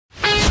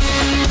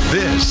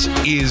This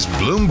is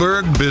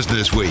Bloomberg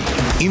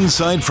Businessweek.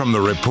 Insight from the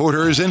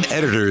reporters and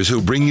editors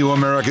who bring you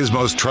America's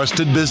most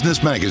trusted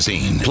business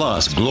magazine,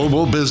 plus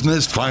global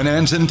business,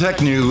 finance, and tech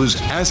news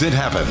as it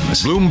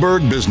happens.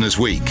 Bloomberg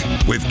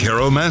Businessweek with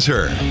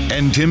Massar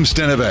and Tim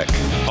Stenovec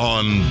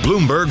on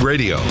Bloomberg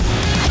Radio.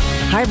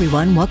 Hi,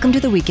 everyone. Welcome to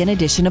the weekend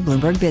edition of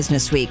Bloomberg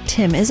Businessweek.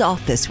 Tim is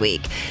off this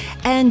week.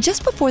 And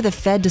just before the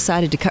Fed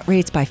decided to cut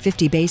rates by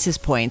 50 basis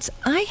points,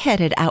 I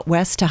headed out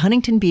west to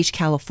Huntington Beach,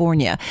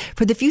 California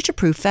for the Future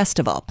Proof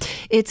Festival.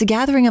 It's a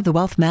gathering of the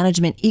wealth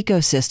management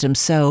ecosystem,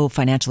 so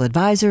financial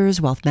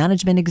advisors, wealth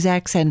management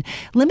execs, and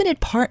limited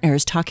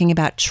partners talking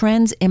about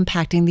trends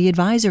impacting the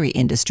advisory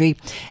industry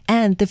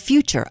and the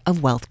future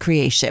of wealth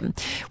creation.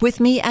 With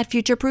me at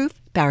Future Proof,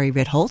 Barry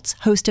Ritholtz,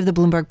 host of the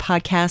Bloomberg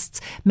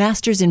podcasts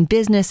Masters in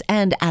Business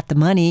and At the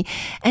Money,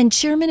 and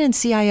chairman and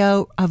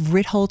CIO of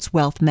Ritholtz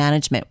Wealth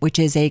Management, which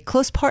is a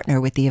close partner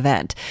with the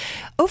event.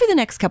 Over the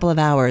next couple of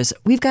hours,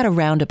 we've got a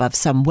roundup of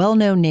some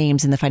well-known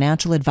names in the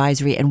financial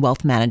advisory and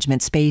wealth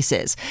management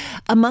spaces.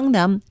 Among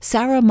them,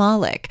 Sarah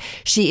Malik.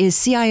 She is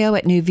CIO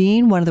at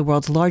Nuveen, one of the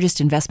world's largest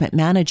investment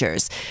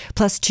managers,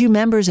 plus two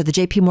members of the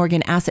JP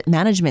Morgan Asset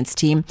Management's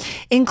team,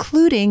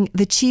 including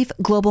the chief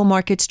global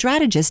market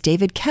strategist,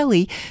 David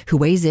Kelly,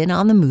 who weighs in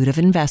on the mood of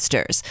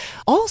investors.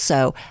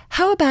 Also,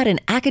 how about an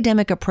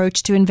academic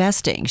approach to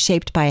investing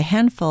shaped by a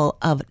handful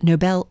of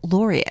Nobel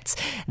laureates?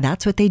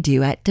 That's what they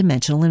do at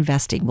Dimensional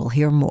Investing. We'll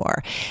hear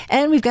more.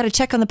 And we've got a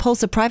check on the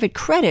pulse of private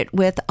credit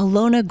with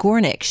Alona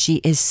Gornick.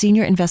 She is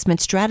senior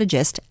investment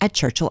strategist at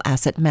Churchill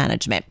Asset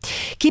Management.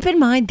 Keep in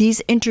mind,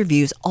 these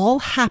interviews all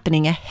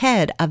happening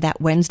ahead of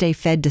that Wednesday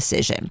Fed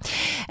decision.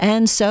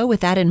 And so with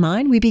that in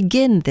mind, we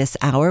begin this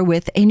hour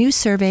with a new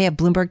survey of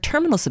Bloomberg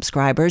Terminal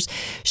subscribers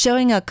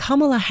showing a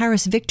Kamala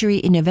Harris victory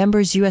in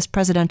November's U.S.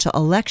 presidential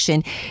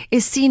election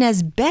is seen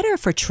as better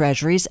for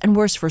treasuries and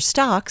worse for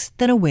stocks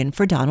than a win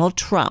for Donald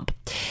Trump.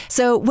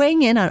 So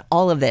weighing in on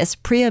all of this,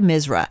 Priya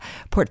Misra,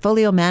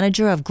 portfolio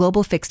manager of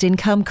global fixed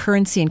income,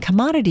 currency, and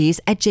commodities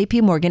at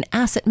JP Morgan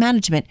Asset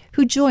Management,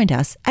 who joined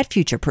us at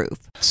Future Proof.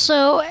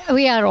 So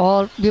we're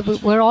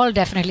all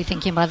definitely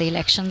thinking about the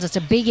elections. It's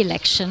a big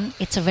election.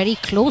 It's a very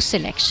close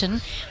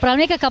election. But I'll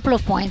make a couple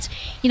of points.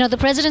 The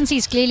presidency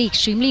is clearly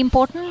extremely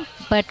important,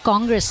 but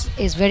Congress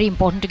is very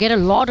important to get a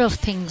lot of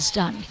things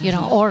done,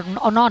 or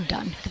not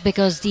done,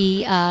 because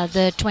the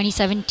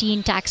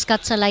 2017 tax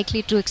cuts are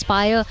likely to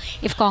expire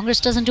if Congress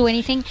doesn't do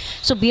anything.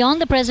 So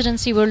beyond the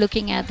presidency, we're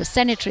looking at the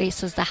Senate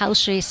races, the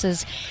House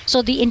races.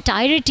 So the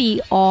entirety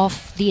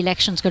of the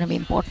election is going to be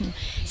important.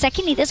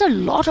 Secondly, there's a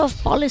lot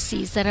of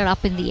policies that are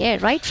up in the air,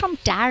 right from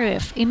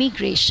tariff,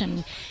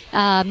 immigration,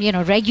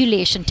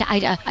 regulation.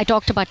 I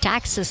talked about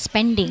taxes,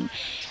 spending.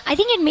 I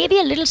think it may be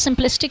a little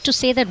simplistic to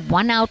say that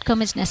one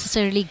outcome is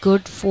necessarily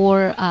good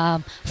for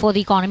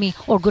the economy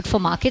or good for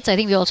markets. I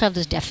think we also have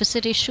this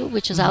deficit issue,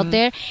 which is out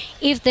there.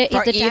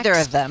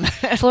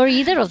 For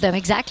either of them,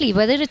 exactly.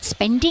 Whether it's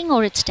spending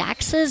or it's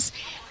taxes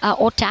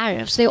or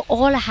tariffs, they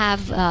all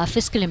have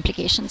fiscal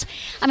implications.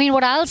 I mean,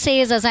 what I'll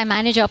say is, as I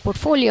manage our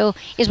portfolio,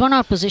 is we're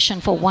not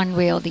positioned for one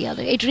way or the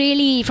other. It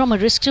really, from a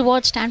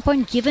risk-reward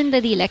standpoint, given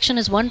that the election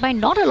is won by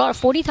not a lot,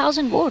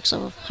 40,000 votes or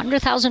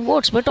 100,000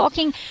 votes, we're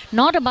talking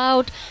not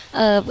about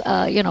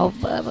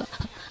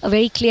a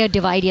very clear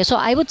divide here. So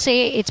I would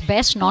say it's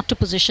best not to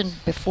position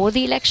before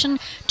the election,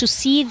 to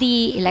see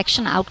the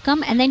election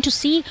outcome and then to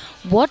see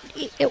what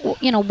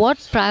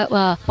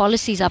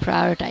policies are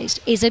prioritized.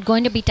 Is it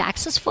going to be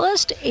taxes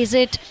first? Is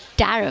it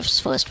tariffs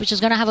first, which is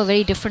going to have a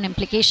very different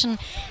implication?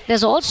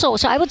 There's also,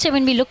 so I would say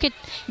when we look at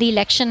the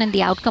election and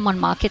the outcome on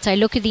markets, I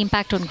look at the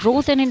impact on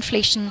growth and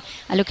inflation.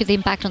 I look at the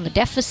impact on the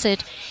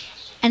deficit.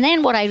 And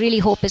then what I really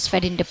hope is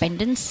Fed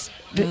independence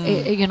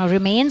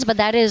remains, but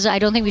that is, I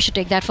don't think we should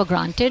take that for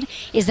granted.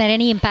 Is there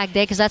any impact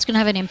there? Because that's going to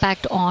have an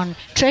impact on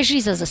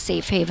treasuries as a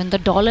safe haven, the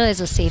dollar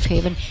as a safe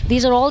haven.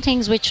 These are all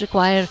things which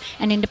require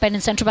an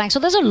independent central bank. So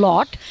there's a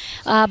lot,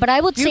 but I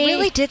would say... You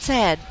really did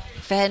say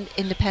Fed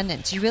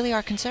independence. You really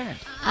are concerned.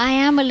 I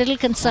am a little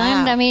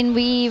concerned. Wow. I mean,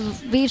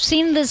 we've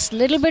seen this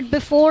little bit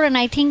before, and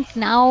I think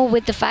now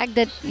with the fact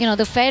that,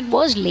 the Fed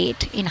was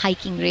late in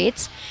hiking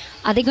rates,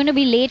 are they going to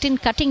be late in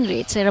cutting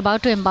rates? They're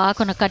about to embark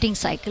on a cutting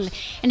cycle.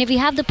 And if we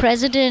have the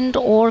president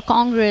or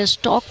Congress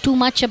talk too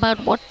much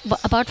about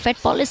Fed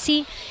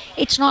policy,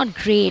 it's not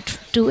great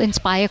to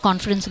inspire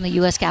confidence in the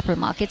U.S. capital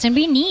markets. And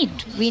we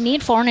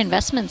need foreign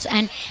investments.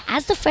 And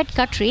as the Fed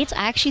cut rates,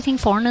 I actually think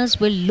foreigners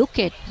will look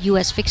at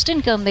U.S. fixed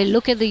income. They'll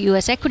look at the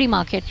U.S. equity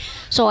market.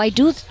 So I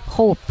do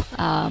hope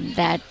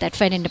that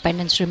Fed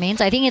independence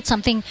remains. I think it's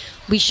something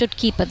we should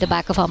keep at the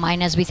back of our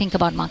mind as we think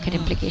about market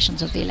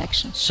implications of the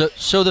election.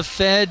 So the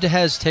Fed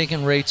has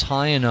taken rates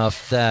high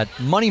enough that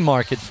money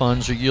market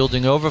funds are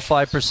yielding over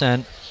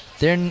 5%.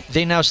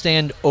 They now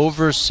stand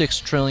over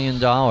 $6 trillion.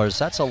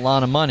 That's a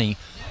lot of money.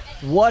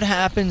 What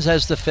happens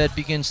as the Fed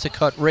begins to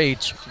cut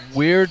rates?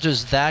 Where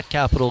does that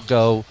capital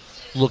go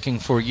looking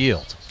for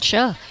yield.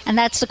 Sure. And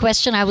that's the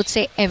question I would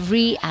say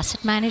every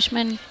asset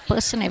management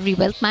person, every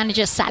wealth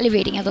manager is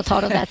salivating at the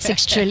thought of that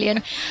 $6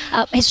 trillion.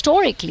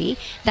 Historically,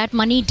 that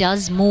money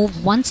does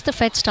move once the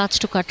Fed starts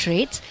to cut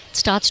rates, it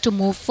starts to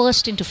move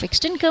first into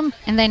fixed income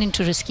and then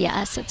into risky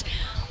assets.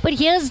 But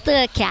here's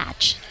the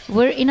catch.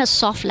 We're in a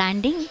soft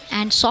landing,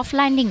 and soft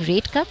landing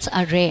rate cuts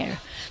are rare.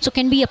 So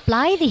can we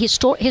apply the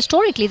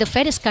historically, the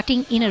Fed is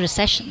cutting in a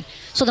recession.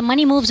 So the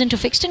money moves into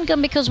fixed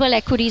income because, well,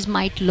 equities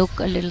might look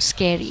a little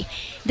scary.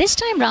 This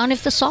time round,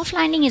 if the soft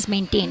landing is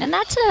maintained, and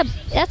that's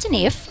an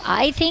if,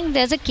 I think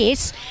there's a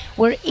case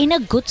we're in a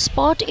good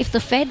spot. If the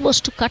Fed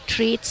was to cut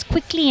rates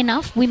quickly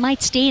enough, we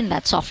might stay in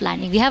that soft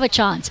landing. We have a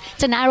chance.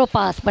 It's a narrow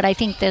path, but I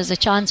think there's a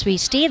chance we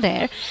stay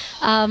there.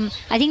 I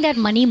think that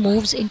money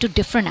moves into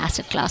different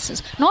asset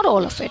classes. Not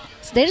all of it.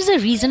 There is a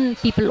reason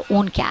people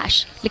own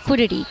cash,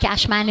 liquidity,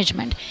 cash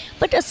management.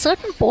 But a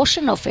certain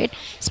portion of it,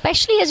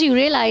 especially as you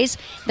realize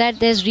that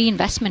there's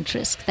reinvestment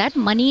risk, that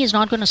money is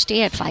not going to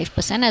stay at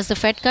 5% as the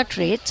Fed cut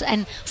rates,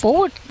 and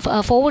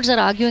forwards are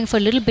arguing for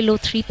a little below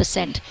 3%.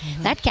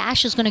 Mm-hmm. That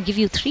cash is going to give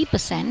you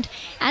 3%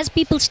 as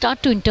people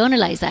start to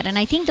internalize that. And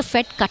I think the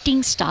Fed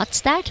cutting starts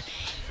that.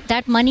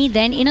 That money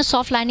then in a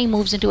soft landing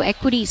moves into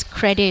equities,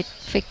 credit,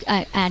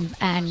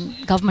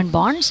 and government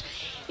bonds.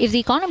 If the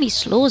economy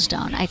slows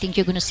down, I think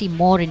you're going to see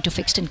more into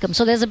fixed income.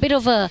 So there's a bit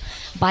of a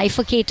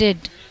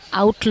bifurcated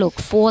outlook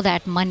for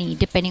that money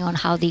depending on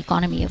how the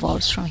economy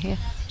evolves from here.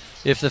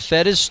 If the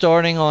Fed is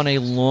starting on a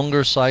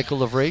longer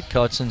cycle of rate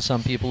cuts, and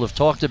some people have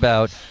talked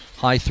about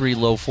high 3,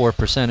 low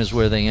 4% is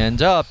where they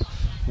end up,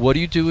 what do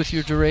you do with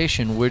your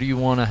duration? Where do you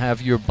want to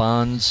have your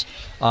bonds?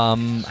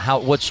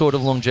 What sort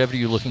of longevity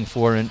are you looking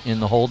for in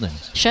the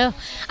holdings? Sure.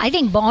 I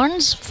think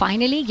bonds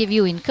finally give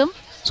you income.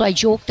 So I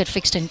joke that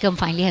fixed income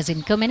finally has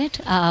income in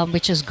it,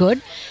 which is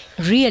good.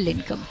 Real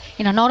income.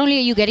 Not only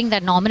are you getting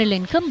that nominal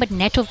income, but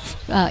net of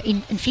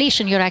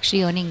inflation, you're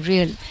actually earning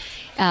real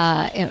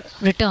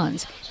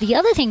returns. The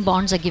other thing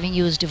bonds are giving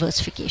you is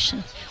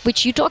diversification,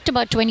 which you talked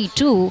about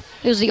 22.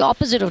 It was the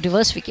opposite of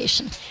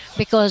diversification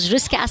because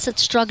risk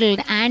assets struggled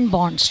and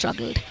bonds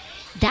struggled.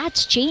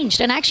 That's changed.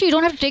 And actually, you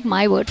don't have to take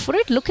my word for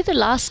it. Look at the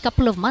last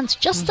couple of months,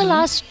 just the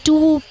last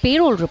 2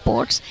 payroll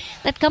reports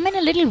that come in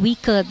a little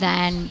weaker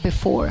than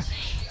before.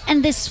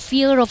 And this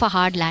fear of a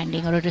hard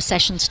landing or a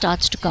recession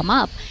starts to come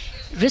up.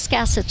 Risk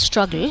assets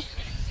struggle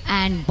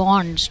and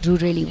bonds do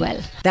really well.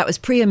 That was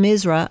Priya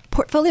Misra,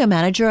 Portfolio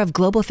Manager of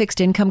Global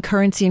Fixed Income,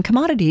 Currency and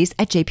Commodities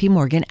at JP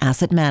Morgan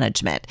Asset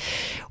Management.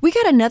 We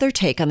got another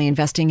take on the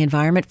investing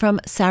environment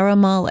from Sarah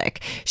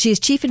Malik. She is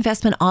Chief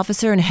Investment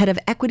Officer and Head of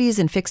Equities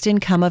and Fixed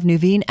Income of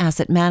Nuveen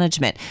Asset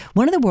Management,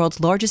 one of the world's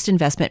largest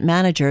investment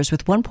managers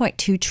with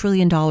 $1.2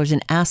 trillion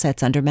in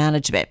assets under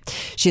management.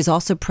 She is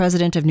also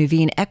President of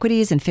Nuveen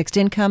Equities and Fixed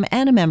Income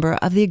and a member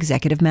of the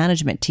Executive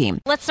Management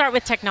Team. Let's start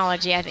with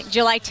technology. I think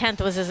July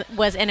 10th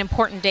was an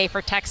important day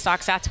for tech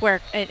stocks. That's where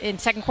in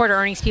second quarter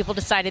earnings people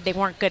decided they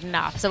weren't good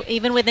enough. So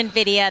even with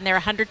NVIDIA and their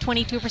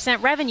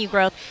 122% revenue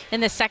growth in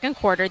the second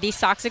quarter, these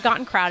stocks had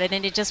gotten crowded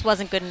and it just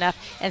wasn't good enough,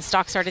 and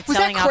stocks started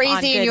selling off on good news.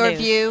 Was that crazy in your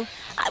view?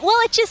 Well,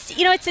 it just,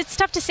 it's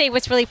tough to say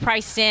what's really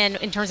priced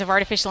in terms of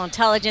artificial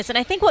intelligence. And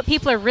I think what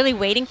people are really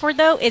waiting for,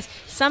 though, is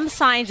some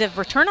signs of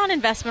return on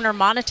investment or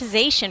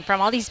monetization from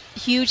all these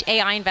huge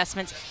AI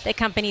investments that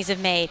companies have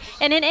made.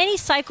 And in any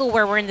cycle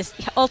where we're in this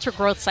ultra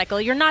growth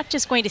cycle, you're not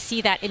just going to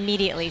see that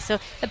immediately. So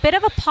a bit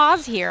of a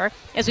pause here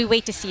as we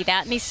wait to see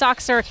that. And these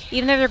stocks are,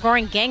 even though they're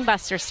growing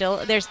gangbusters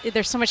still,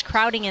 there's so much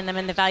crowding in them,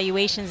 and the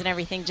valuations and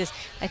everything just,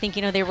 I think,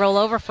 they roll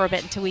over for a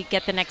bit until we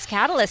get the next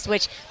catalyst,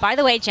 which, by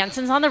the way,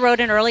 Jensen's on the road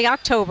in early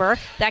October.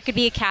 That could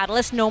be a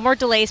catalyst. No more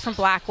delays from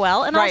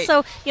Blackwell. And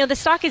also, the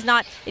stock is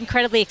not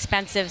incredibly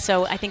expensive,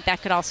 so I think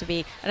that could also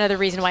be another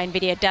reason why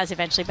NVIDIA does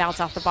eventually bounce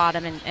off the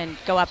bottom and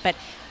go up. But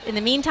in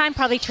the meantime,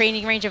 probably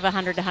trading range of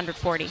 100 to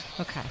 140.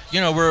 Okay.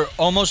 We're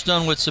almost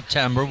done with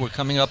September. We're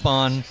coming up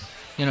on,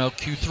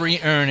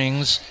 Q3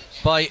 earnings.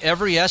 By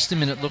every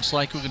estimate, it looks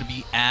like we're going to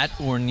be at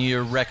or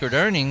near record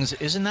earnings.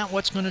 Isn't that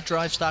what's going to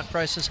drive stock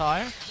prices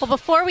higher? Well,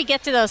 before we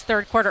get to those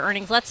third quarter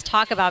earnings, let's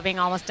talk about being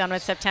almost done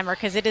with September,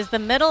 because it is the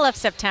middle of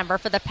September.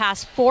 For the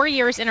past 4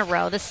 years in a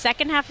row, the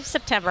second half of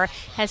September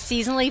has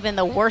seasonally been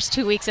the worst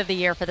 2 weeks of the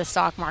year for the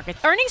stock market.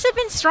 Earnings have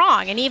been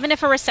strong, and even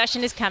if a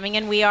recession is coming,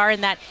 and we are in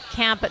that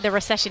camp, the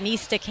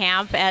recessionista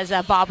camp, as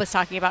Bob was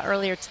talking about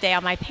earlier today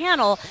on my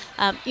panel,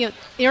 the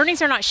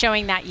earnings are not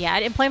showing that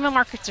yet. Employment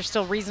markets are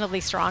still reasonably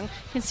strong.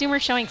 Consumers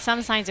showing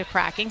some signs of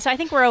cracking. So I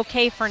think we're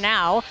okay for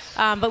now,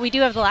 but we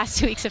do have the last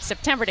 2 weeks of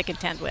September to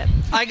contend with.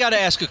 I got to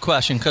ask a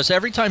question, because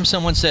every time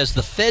someone says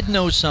the Fed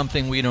knows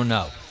something we don't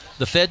know.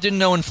 The Fed didn't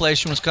know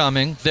inflation was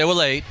coming. They were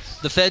late.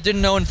 The Fed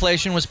didn't know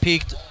inflation was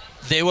peaked.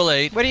 They were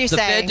late. What are you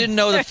saying? The Fed didn't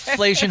know that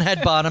inflation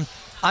had bottomed.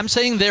 I'm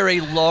saying they're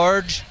a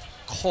large,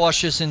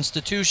 cautious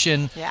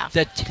institution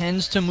that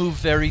tends to move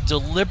very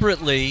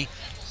deliberately.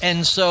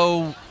 And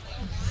so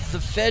the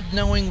Fed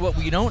knowing what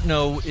we don't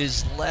know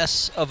is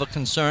less of a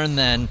concern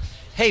than,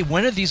 hey,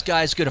 when are these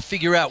guys going to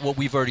figure out what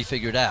we've already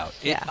figured out?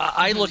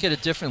 I look at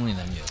it differently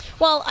than you.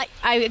 Well,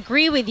 I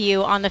agree with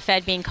you on the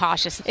Fed being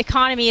cautious. The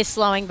economy is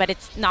slowing, but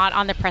it's not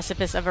on the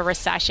precipice of a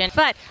recession.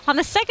 But on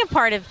the second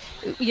part of,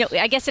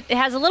 I guess it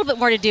has a little bit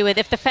more to do with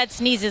if the Fed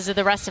sneezes or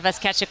the rest of us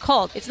catch a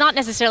cold. It's not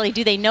necessarily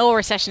do they know a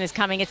recession is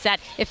coming. It's that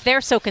if they're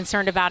so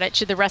concerned about it,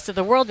 should the rest of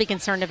the world be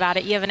concerned about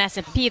it? You have an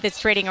S&P that's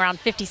trading around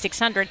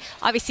 5,600.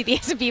 Obviously, the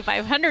S&P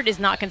 500 is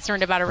not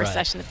concerned about a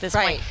recession at this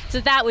point.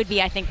 So that would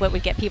be, I think, what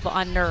would get people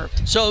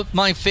unnerved. So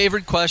my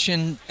favorite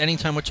question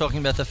anytime we're talking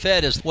about the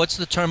Fed is, what's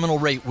the terminal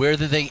rate? Where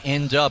do they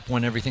end up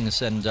when everything is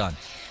said and done?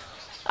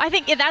 I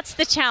think that's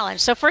the challenge.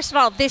 So first of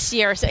all, this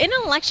year, so in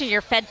an election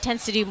year, Fed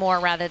tends to do more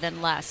rather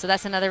than less. So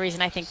that's another reason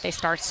I think they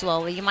start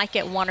slowly. You might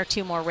get 1 or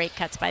 2 more rate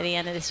cuts by the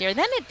end of this year.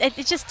 Then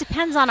it just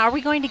depends on, are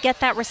we going to get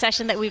that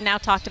recession that we've now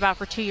talked about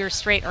for 2 years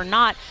straight or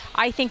not?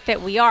 I think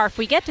that we are. If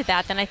we get to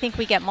that, then I think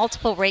we get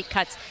multiple rate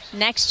cuts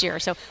next year.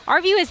 So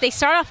our view is they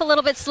start off a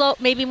little bit slow,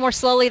 maybe more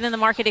slowly than the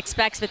market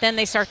expects, but then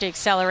they start to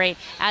accelerate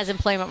as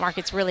employment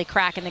markets really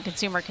crack and the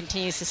consumer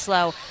continues to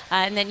slow.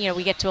 And then,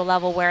 we get to a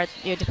level where,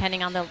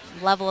 depending on the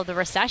level of the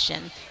recession,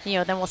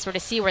 then we'll sort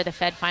of see where the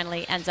Fed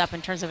finally ends up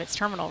in terms of its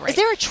terminal rate. Is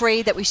there a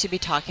trade that we should be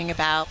talking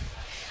about?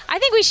 I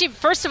think we should,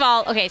 first of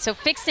all, so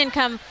fixed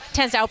income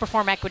tends to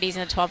outperform equities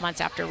in the 12 months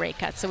after rate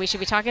cuts. So we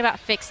should be talking about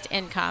fixed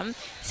income.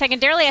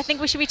 Secondarily, I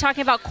think we should be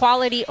talking about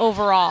quality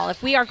overall.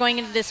 If we are going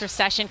into this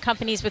recession,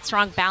 companies with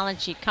strong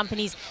balance sheet,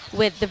 companies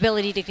with the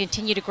ability to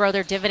continue to grow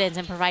their dividends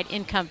and provide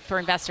income for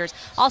investors.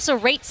 Also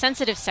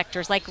rate-sensitive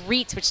sectors like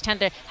REITs, which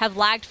tend to have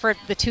lagged for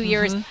the 2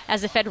 years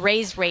as the Fed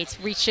raised rates.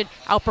 REITs should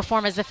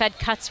outperform as the Fed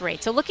cuts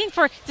rates. So looking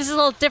for, this is a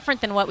little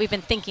different than what we've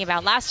been thinking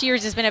about. Last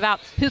year's has been about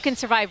who can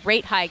survive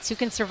rate hikes, who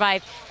can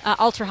survive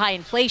ultra-high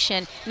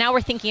inflation. Now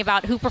we're thinking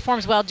about who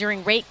performs well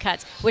during rate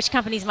cuts, which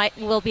companies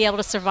will be able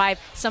to survive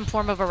some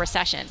form of a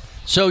recession.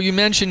 So you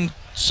mentioned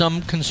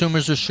some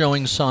consumers are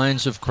showing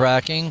signs of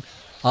cracking.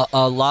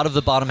 A lot of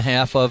the bottom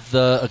half of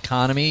the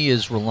economy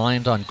is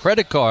reliant on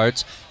credit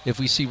cards. If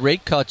we see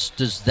rate cuts,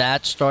 does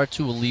that start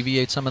to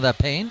alleviate some of that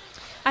pain?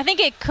 I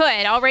think it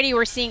could. Already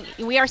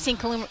we are seeing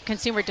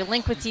consumer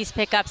delinquencies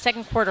pick up.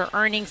 Second quarter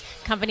earnings,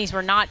 companies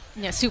were not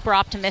super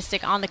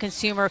optimistic on the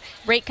consumer.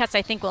 Rate cuts,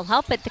 I think, will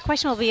help. But the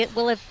question will be,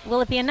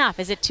 will it be enough?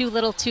 Is it too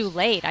little, too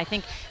late? I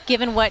think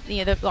given what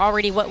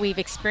already what we've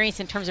experienced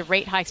in terms of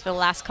rate hikes for the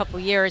last couple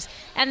of years,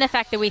 and the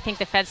fact that we think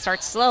the Fed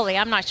starts slowly,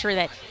 I'm not sure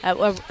that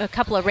a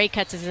couple of rate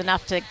cuts is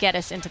enough to get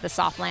us into the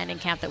soft landing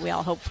camp that we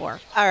all hope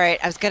for. All right.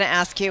 I was going to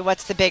ask you,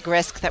 what's the big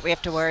risk that we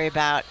have to worry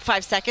about?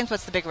 5 seconds.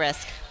 What's the big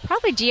risk?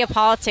 Probably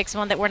geopolitics,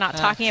 one that we're not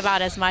talking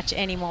about as much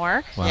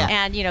anymore. Wow.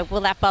 And,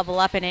 will that bubble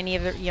up in any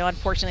of the,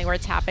 unfortunately, where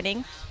it's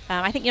happening?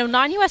 I think,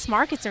 non-U.S.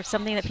 markets are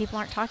something that people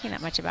aren't talking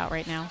that much about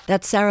right now.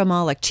 That's Sarah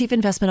Malik, Chief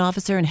Investment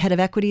Officer and Head of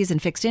Equities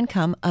and Fixed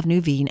Income of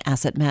Nuveen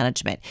Asset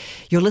Management.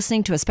 You're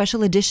listening to a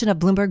special edition of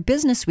Bloomberg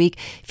Businessweek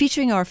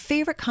featuring our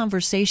favorite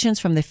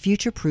conversations from the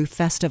Future Proof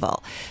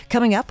Festival.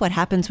 Coming up, what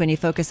happens when you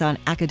focus on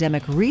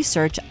academic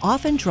research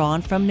often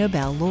drawn from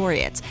Nobel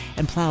laureates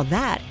and plow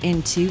that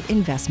into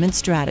investment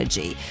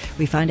strategy.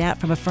 We find out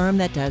from a firm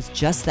that does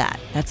just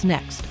that. That's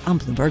next on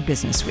Bloomberg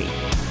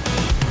Businessweek.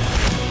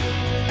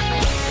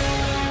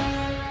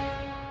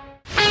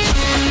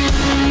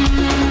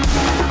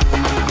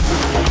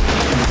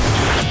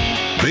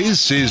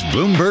 This is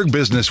Bloomberg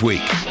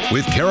Businessweek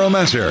with Carol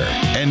Massar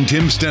and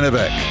Tim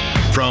Stenovec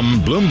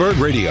from Bloomberg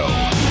Radio.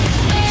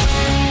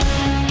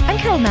 I'm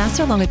Carol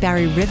Massar, along with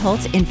Barry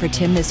Ritholtz, in for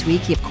Tim this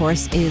week. He, of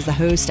course, is the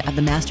host of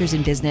the Masters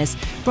in Business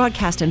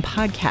broadcast and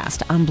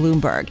podcast on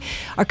Bloomberg.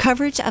 Our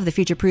coverage of the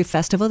Future Proof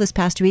Festival this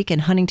past week in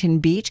Huntington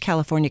Beach,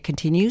 California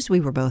continues. We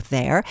were both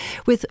there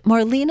with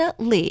Marlena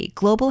Lee,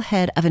 Global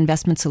Head of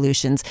Investment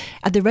Solutions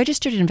at the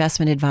registered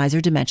investment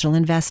advisor Dimensional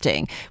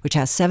Investing, which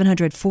has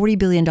 $740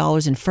 billion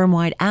in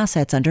firm-wide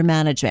assets under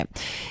management.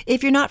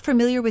 If you're not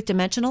familiar with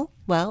Dimensional,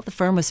 well, the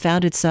firm was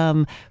founded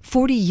some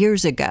 40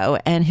 years ago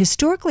and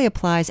historically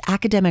applies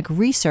academic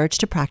research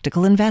to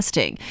practical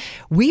investing.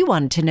 We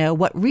wanted to know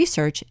what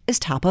research is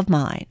top of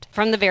mind.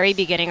 From the very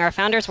beginning, our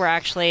founders were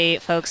actually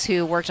folks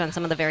who worked on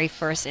some of the very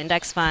first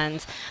index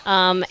funds,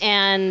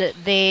 and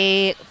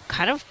they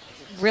kind of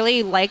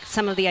really liked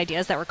some of the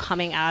ideas that were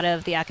coming out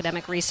of the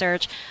academic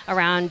research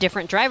around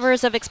different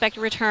drivers of expected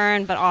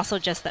return, but also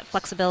just that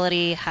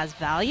flexibility has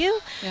value.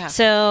 Yeah.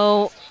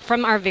 So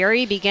from our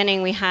very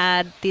beginning, we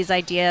had these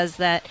ideas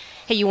that,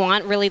 hey, you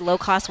want really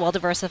low-cost,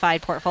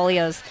 well-diversified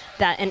portfolios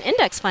that an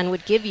index fund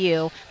would give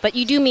you, but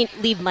you do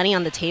leave money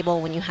on the table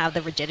when you have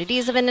the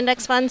rigidities of an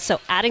index fund. So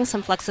adding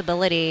some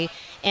flexibility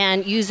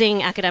and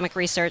using academic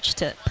research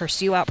to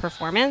pursue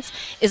outperformance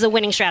is a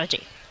winning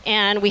strategy.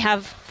 And we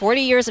have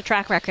 40 years of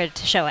track record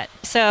to show it.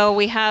 So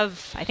we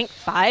have, I think,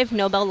 5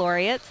 Nobel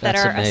laureates that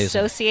are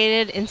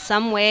associated in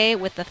some way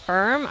with the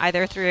firm,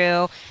 either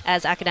through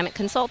as academic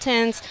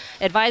consultants,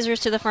 advisors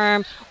to the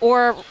firm,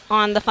 or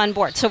on the fund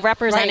board, so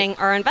representing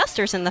our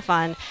investors in the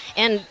fund.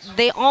 And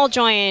they all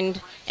joined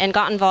and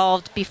got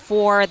involved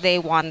before they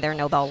won their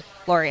Nobel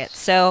laureates.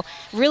 So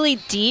really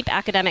deep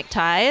academic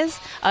ties.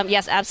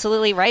 Yes,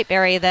 absolutely right,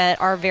 Barry, that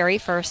our very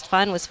first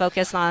fund was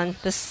focused on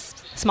this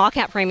small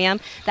cap premium.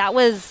 That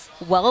was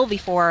well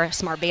before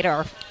smart beta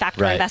or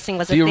factor investing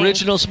was a thing. thing. The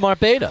original smart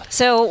beta.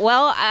 So,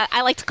 well,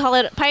 I like to call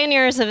it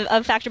pioneers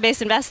of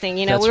factor-based investing.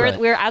 You know, That's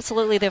we were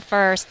absolutely the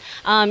first.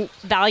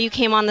 Value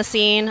came on the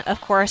scene,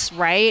 of course,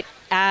 right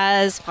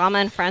as Fama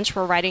and French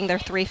were writing their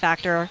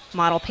 3-factor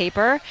model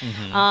paper.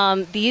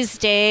 These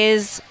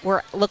days,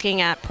 we're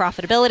looking at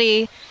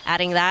profitability,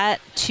 adding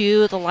that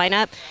to the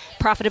lineup.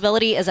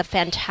 Profitability is a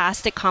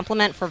fantastic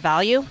complement for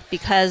value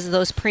because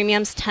those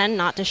premiums tend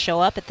not to show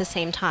up at the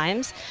same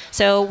times.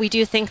 So we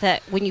do think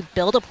that when you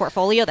build a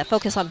portfolio that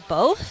focuses on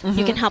both,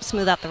 you can help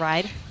smooth out the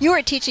ride. You were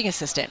a teaching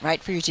assistant,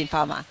 right, for Eugene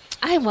Fama?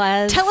 I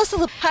was. Tell us a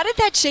little, how did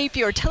that shape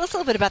you, or tell us a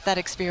little bit about that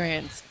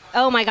experience?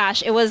 Oh my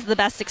gosh, it was the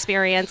best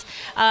experience.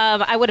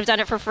 I would have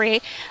done it for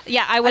free.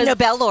 Yeah, I was a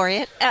Nobel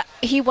laureate.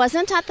 He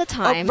wasn't at the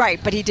time. Oh, right,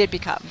 but he did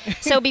become.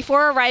 So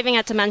before arriving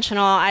at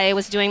Dimensional, I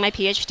was doing my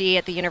PhD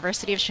at the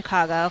University of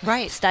Chicago.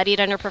 Right.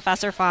 Studied under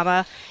Professor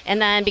Fama, and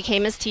then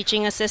became his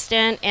teaching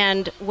assistant.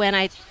 And when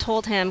I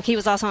told him, he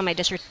was also on my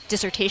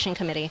dissertation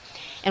committee.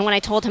 And when I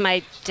told him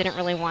I didn't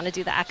really want to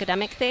do the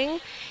academic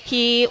thing,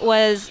 he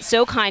was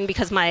so kind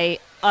because my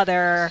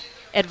other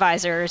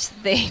advisors,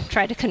 they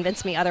tried to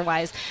convince me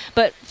otherwise.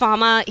 But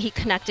Fama, he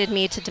connected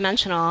me to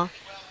Dimensional,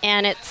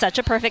 and it's such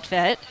a perfect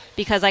fit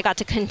because I got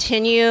to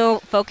continue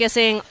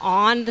focusing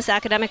on this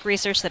academic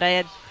research that I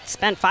had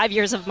spent 5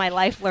 years of my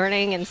life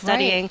learning and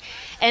studying,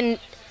 and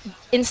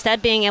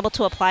instead being able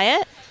to apply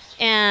it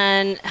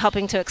and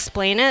helping to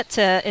explain it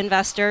to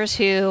investors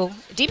who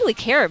deeply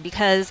care,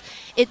 because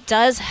it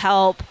does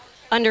help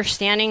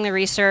understanding the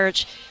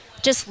research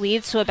just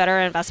leads to a better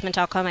investment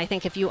outcome. I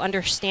think if you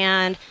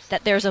understand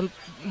that there's a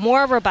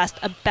more robust,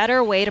 a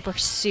better way to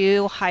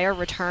pursue higher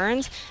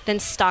returns than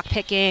stock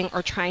picking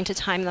or trying to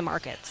time the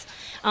markets.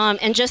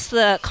 And just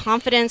the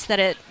confidence that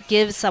it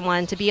gives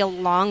someone to be a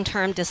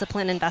long-term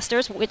disciplined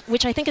investor,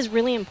 which I think is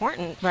really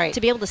important,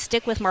 to be able to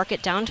stick with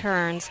market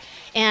downturns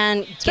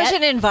and especially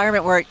in an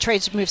environment where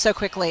trades move so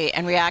quickly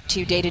and react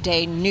to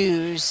day-to-day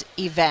news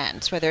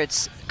events, whether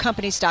it's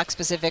company stock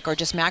specific or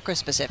just macro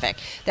specific,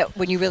 that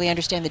when you really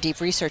understand the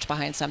deep research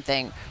behind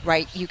something,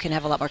 right, you can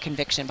have a lot more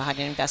conviction behind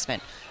an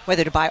investment,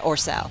 whether to buy or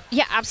sell.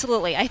 Yeah,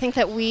 absolutely. I think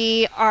that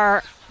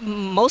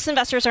most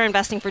investors are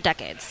investing for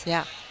decades.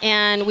 Yeah.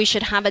 And we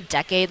should have a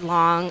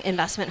decade-long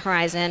investment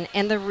horizon,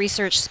 and the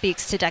research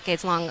speaks to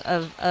decades-long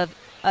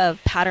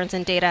of patterns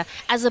and data,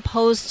 as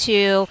opposed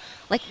to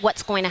like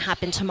what's going to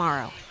happen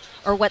tomorrow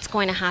or what's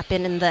going to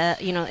happen in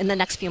the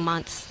next few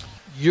months.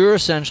 You're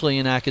essentially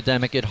an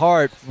academic at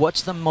heart.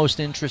 What's the most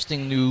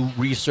interesting new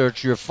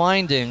research you're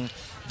finding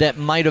that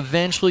might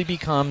eventually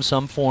become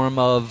some form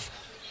of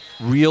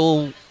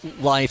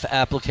real-life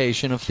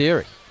application of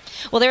theory?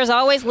 Well, there's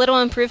always little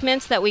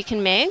improvements that we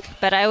can make,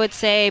 but I would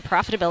say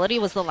profitability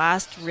was the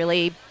last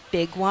really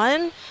big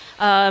one.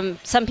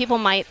 Some people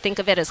might think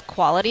of it as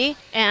quality,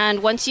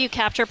 and once you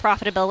capture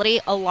profitability,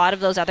 a lot of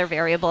those other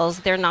variables,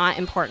 they're not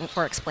important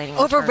for explaining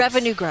over returns.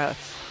 revenue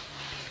growth.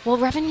 Well,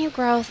 revenue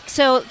growth.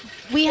 So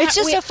it's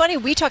just so funny.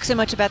 We talk so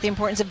much about the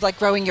importance of like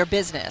growing your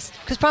business,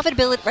 because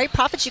profitability, right?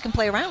 Profits you can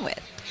play around with.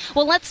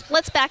 Well,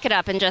 let's back it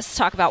up and just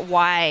talk about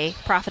why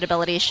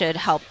profitability should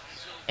help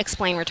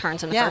explain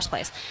returns in the first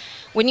place.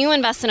 When you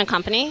invest in a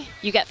company,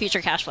 you get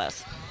future cash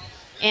flows,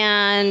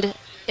 and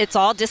it's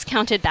all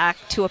discounted back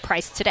to a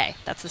price today.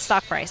 That's the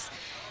stock price.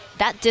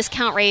 That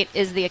discount rate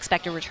is the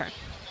expected return.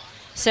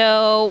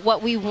 So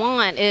what we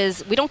want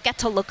is, we don't get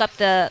to look up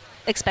the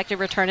expected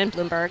return in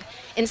Bloomberg.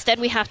 Instead,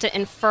 we have to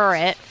infer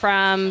it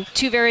from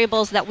two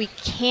variables that we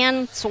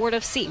can sort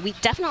of see. We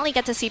definitely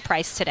get to see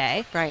price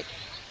today. Right.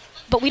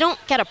 But we don't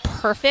get a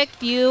perfect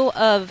view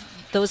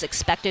of those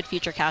expected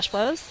future cash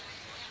flows.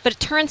 But it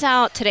turns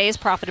out today's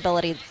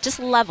profitability, just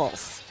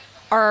levels,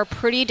 are a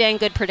pretty dang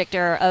good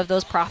predictor of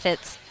those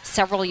profits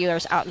several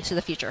years out into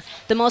the future.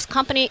 The most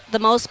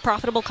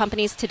profitable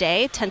companies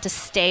today tend to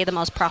stay the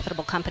most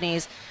profitable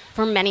companies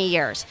for many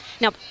years.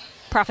 Now,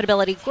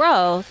 profitability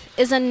growth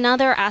is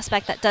another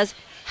aspect that does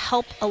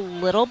help a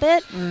little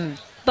bit,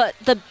 but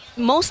the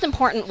most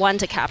important one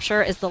to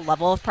capture is the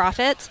level of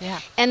profits.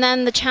 Yeah. And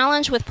then the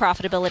challenge with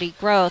profitability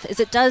growth is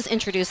it does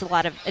introduce a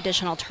lot of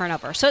additional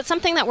turnover. So it's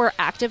something that we're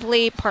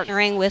actively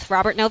partnering with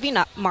Robert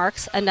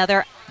Novi-Marks,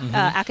 another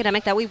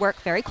academic that we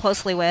work very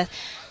closely with,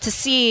 to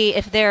see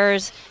if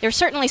there's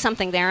certainly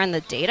something there in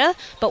the data,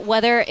 but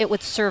whether it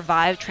would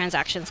survive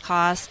transactions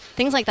costs.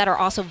 Things like that are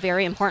also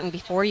very important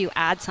before you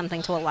add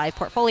something to a live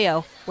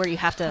portfolio where you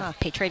have to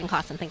pay trading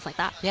costs and things like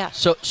that. Yeah.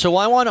 So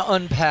I want to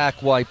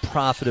unpack why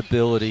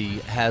profitability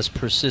has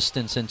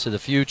persistence into the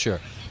future.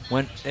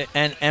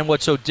 And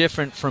what's so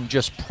different from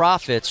just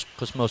profits,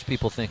 because most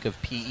people think of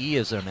PE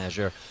as their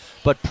measure,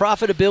 but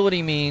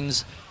profitability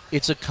means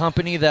it's a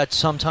company that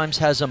sometimes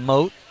has a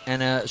moat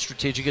and a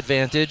strategic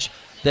advantage,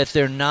 that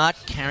they're not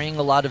carrying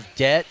a lot of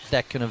debt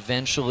that can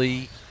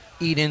eventually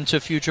eat into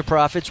future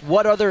profits.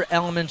 What other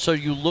elements are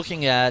you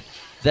looking at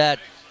that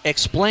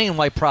explain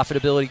why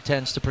profitability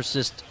tends to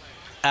persist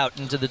out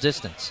into the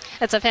distance?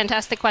 That's a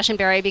fantastic question,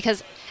 Barry,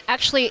 because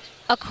actually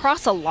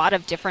across a lot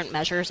of different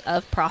measures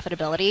of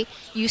profitability,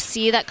 you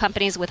see that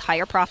companies with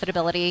higher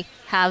profitability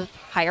have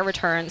higher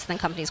returns than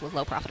companies with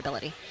low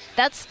profitability.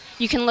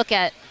 You can look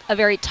at a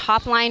very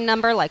top line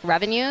number like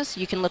revenues.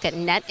 You can look at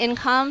net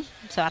income,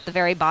 so at the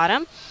very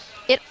bottom.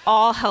 It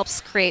all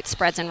helps create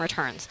spreads and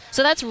returns.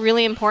 So that's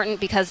really important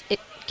because it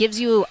gives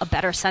you a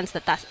better sense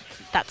that that's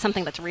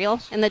something that's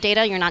real in the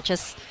data. You're not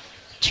just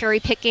cherry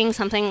picking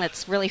something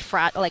that's really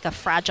like a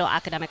fragile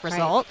academic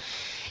result.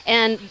 Right.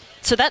 And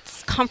so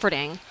that's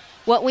comforting.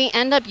 What we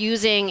end up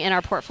using in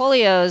our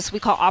portfolios, we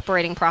call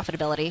operating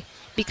profitability,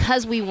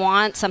 because we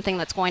want something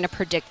that's going to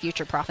predict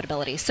future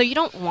profitability. So you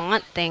don't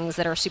want things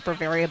that are super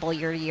variable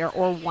year to year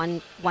or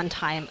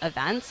one-time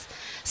events.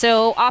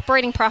 So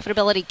operating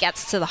profitability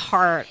gets to the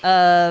heart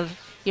of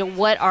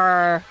what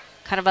are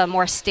kind of a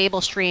more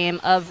stable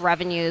stream of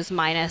revenues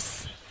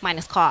minus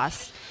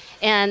costs.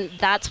 And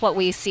that's what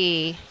we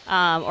see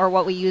or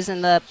what we use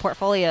in the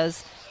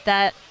portfolios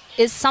that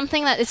is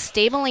something that is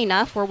stable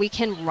enough where we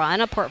can run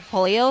a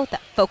portfolio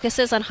that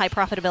focuses on high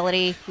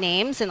profitability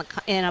names in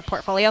a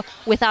portfolio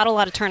without a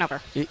lot of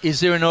turnover.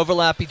 Is there an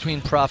overlap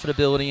between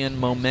profitability and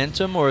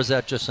momentum, or is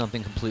that just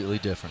something completely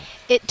different?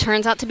 It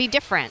turns out to be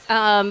different.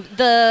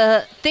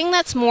 The thing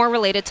that's more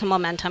related to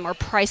momentum or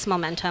price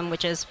momentum,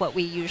 which is what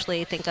we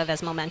usually think of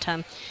as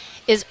momentum,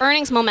 is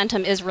earnings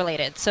momentum is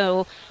related.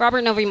 So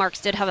Robert Novi-Marx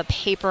did have a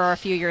paper a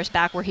few years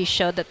back where he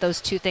showed that those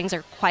two things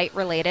are quite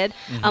related.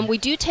 Mm-hmm. We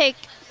do take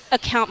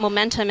account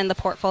momentum in the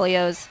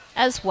portfolios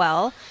as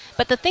well.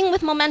 But the thing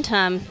with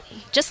momentum,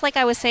 just like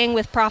I was saying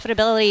with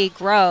profitability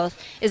growth,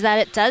 is that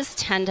it does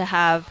tend to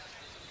have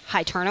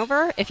high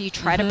turnover if you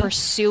try to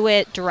pursue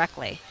it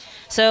directly.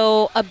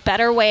 So a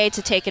better way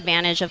to take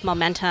advantage of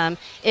momentum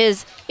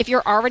is if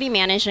you're already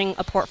managing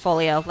a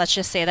portfolio, let's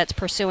just say that's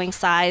pursuing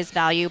size,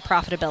 value,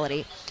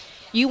 profitability.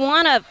 You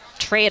want to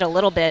trade a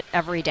little bit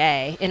every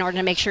day in order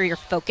to make sure you're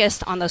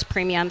focused on those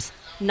premiums,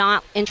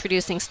 not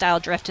introducing style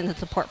drift into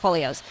the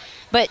portfolios.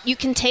 But you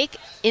can take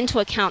into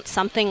account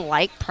something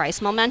like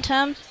price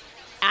momentum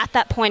at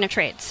that point of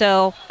trade.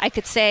 So I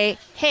could say,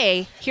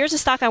 hey, here's a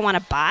stock I want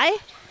to buy,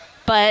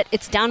 but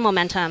it's down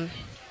momentum.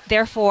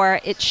 Therefore,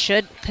 it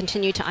should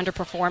continue to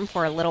underperform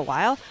for a little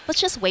while.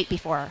 Let's just wait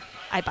before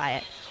I buy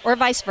it. Or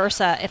vice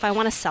versa. If I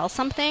want to sell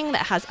something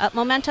that has up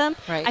momentum,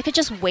 I could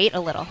just wait a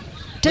little.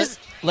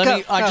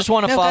 I just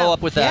want to follow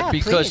up with that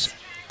because please.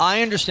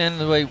 I understand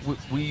the way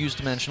we use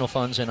dimensional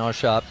funds in our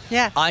shop.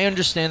 Yeah. I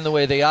understand the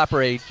way they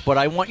operate, but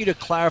I want you to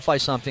clarify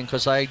something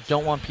because I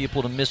don't want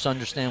people to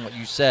misunderstand what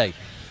you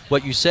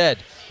said.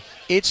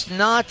 It's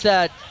not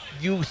that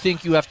you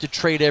think you have to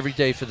trade every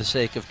day for the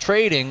sake of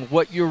trading.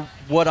 The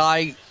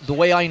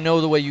way I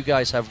know the way you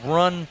guys have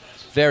run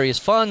various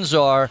funds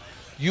are,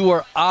 you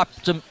are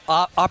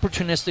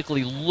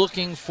opportunistically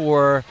looking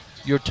for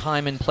your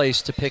time and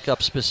place to pick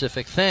up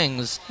specific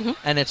things. Mm-hmm.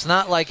 And it's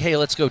not like, hey,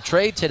 let's go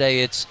trade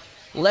today. It's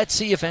let's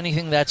see if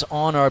anything that's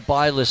on our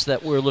buy list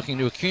that we're looking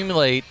to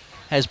accumulate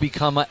has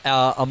become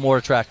a more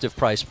attractive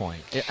price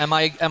point. Am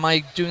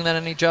I doing that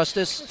any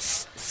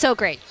justice? So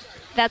great.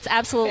 That's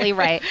absolutely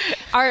right.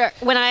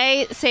 When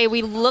I say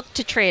we look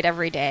to trade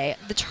every day,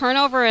 the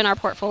turnover in our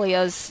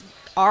portfolios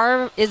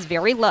is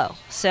very low.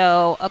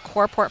 So a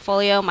core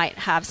portfolio might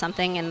have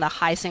something in the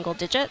high single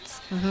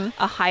digits. Mm-hmm.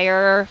 A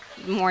higher,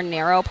 more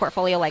narrow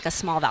portfolio, like a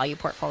small value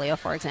portfolio,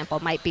 for example,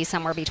 might be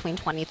somewhere between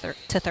 20 to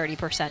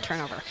 30%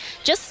 turnover.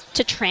 Just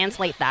to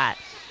translate that,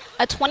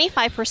 a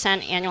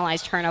 25%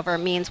 annualized turnover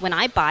means when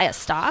I buy a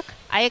stock,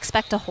 I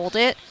expect to hold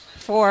it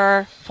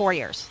for 4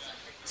 years.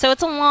 So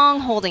it's a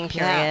long holding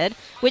period,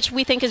 which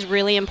we think is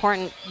really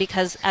important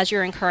because as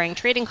you're incurring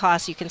trading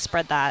costs, you can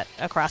spread that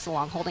across a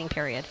long holding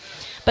period.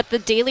 But the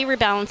daily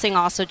rebalancing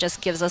also just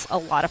gives us a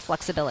lot of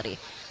flexibility.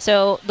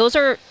 So those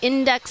are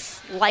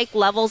index-like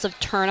levels of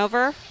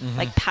turnover,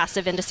 like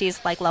passive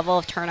indices like level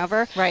of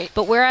turnover. Right.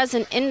 But whereas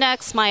an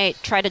index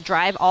might try to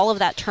drive all of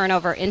that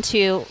turnover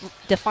into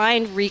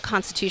defined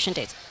reconstitution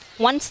dates,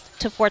 1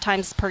 to 4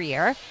 times per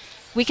year,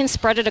 we can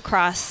spread it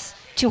across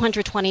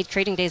 220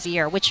 trading days a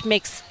year, which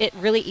makes it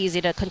really easy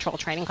to control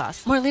trading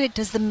costs. Marlena,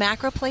 does the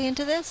macro play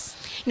into this?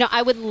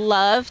 I would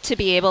love to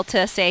be able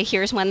to say,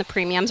 here's when the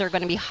premiums are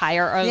going to be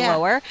higher or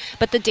lower,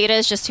 but the data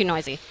is just too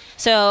noisy.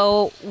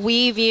 So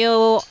we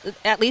view,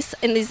 at least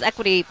in these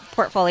equity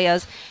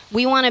portfolios,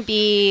 we want to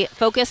be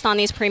focused on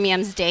these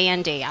premiums day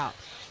in, day out.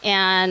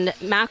 And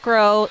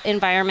macro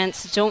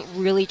environments don't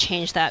really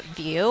change that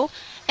view.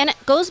 And it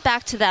goes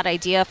back to that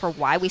idea for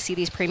why we see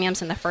these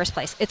premiums in the first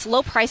place. It's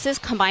low prices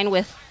combined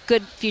with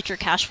good future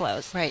cash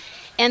flows. Right.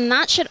 And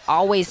that should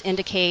always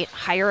indicate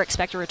higher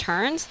expected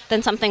returns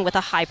than something with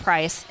a high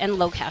price and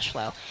low cash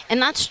flow.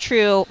 And that's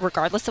true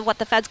regardless of what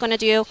the Fed's going to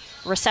do,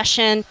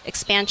 recession,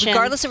 expansion.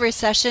 Regardless of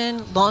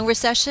recession, long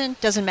recession,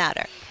 doesn't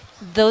matter.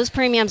 Those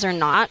premiums are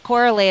not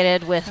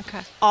correlated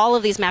with all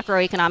of these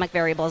macroeconomic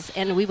variables.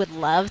 And we would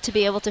love to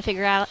be able to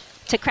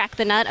crack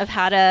the nut of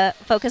how to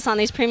focus on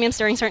these premiums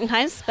during certain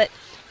times. But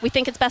we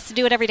think it's best to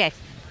do it every day.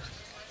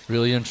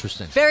 Really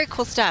interesting. Very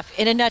cool stuff.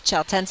 In a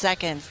nutshell, 10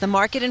 seconds. The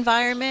market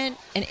environment,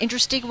 an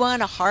interesting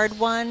one, a hard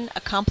one, a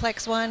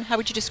complex one. How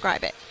would you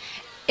describe it?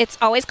 It's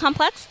always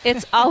complex.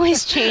 It's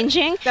always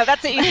changing. No,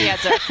 that's an easy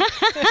answer.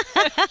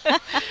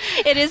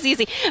 It is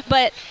easy.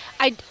 But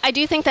I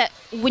do think that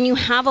when you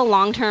have a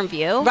long-term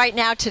view... Right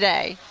now,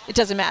 today, it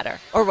doesn't matter.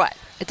 Or what?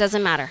 It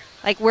doesn't matter.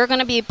 Like, we're going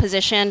to be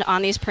positioned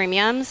on these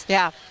premiums,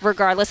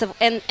 regardless of,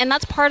 and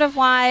that's part of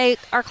why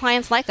our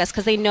clients like us,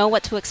 because they know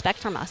what to expect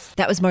from us.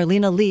 That was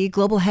Marlena Lee,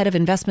 Global Head of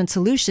Investment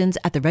Solutions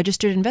at the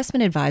Registered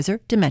Investment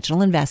Advisor,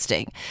 Dimensional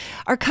Investing.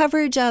 Our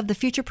coverage of the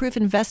Future Proof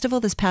Investival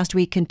this past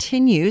week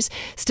continues.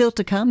 Still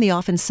to come, the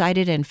often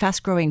cited and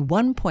fast-growing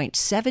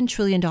 $1.7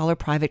 trillion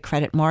private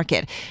credit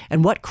market,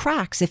 and what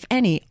cracks, if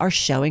any, are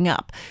showing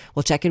up.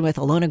 We'll check in with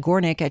Alona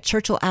Gornick at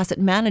Churchill Asset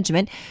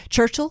Management.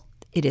 Churchill,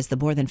 it is the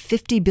more than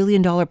 $50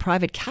 billion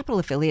private capital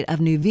affiliate of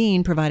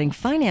Nuveen, providing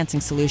financing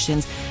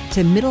solutions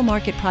to middle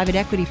market private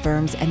equity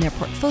firms and their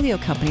portfolio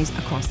companies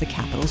across the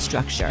capital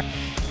structure.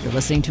 You're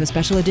listening to a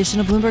special edition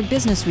of Bloomberg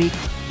Businessweek.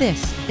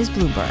 This is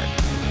Bloomberg.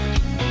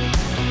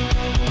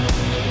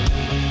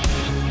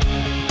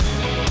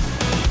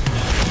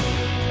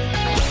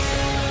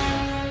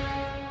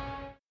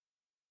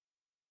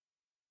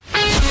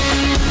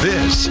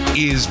 This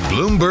is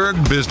Bloomberg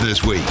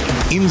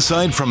Businessweek.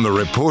 Insight from the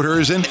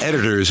reporters and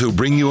editors who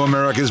bring you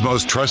America's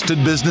most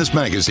trusted business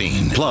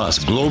magazine, plus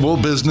global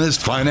business,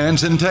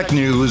 finance, and tech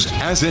news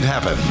as it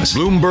happens.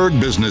 Bloomberg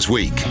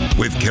Businessweek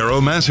with Carol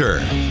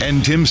Massar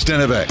and Tim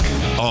Stenovec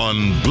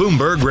on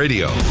Bloomberg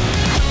Radio.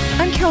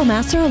 I'm Carol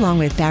Massar, along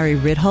with Barry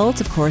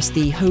Ritholtz, of course,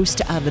 the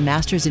host of the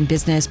Masters in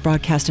Business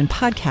broadcast and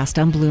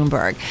podcast on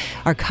Bloomberg.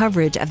 Our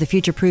coverage of the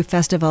Future Proof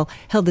Festival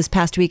held this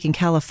past week in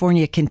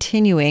California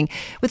continuing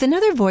with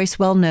another voice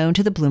well known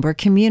to the Bloomberg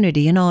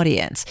community and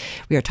audience.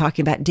 We are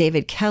talking about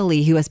David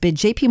Kelly, who has been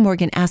JP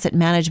Morgan Asset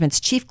Management's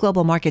chief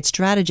global market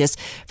strategist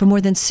for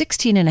more than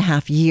 16 and a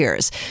half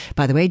years.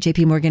 By the way,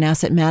 JP Morgan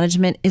Asset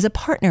Management is a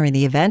partner in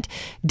the event.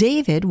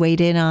 David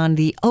weighed in on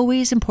the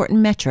always important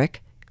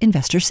metric,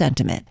 investor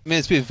sentiment. I mean,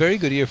 it's been a very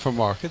good year for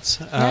markets.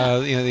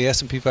 The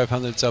S&P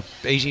 500 is up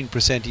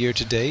 18% year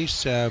to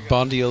date.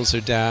 Bond yields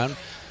are down.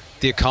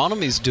 The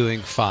economy is doing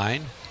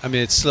fine. I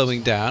mean, it's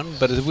slowing down,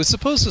 but it was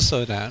supposed to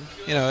slow down.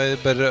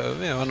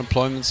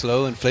 Unemployment's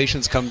low,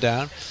 inflation's come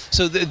down.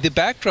 So the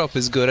backdrop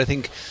is good. I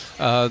think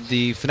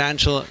the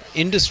financial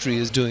industry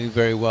is doing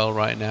very well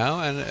right now,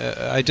 and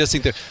I just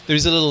think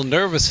there's a little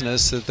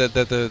nervousness that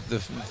the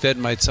Fed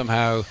might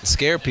somehow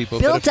scare people.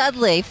 Bill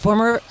Dudley,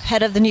 former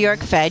head of the New York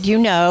Fed,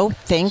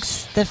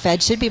 thinks the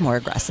Fed should be more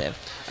aggressive.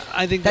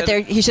 I think that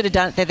they should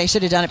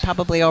have done it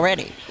probably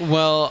already.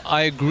 Well,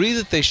 I agree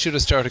that they should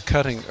have started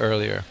cutting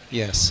earlier.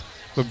 Yes.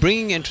 But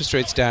bringing interest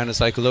rates down is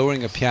like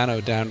lowering a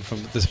piano down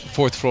from the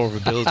fourth floor of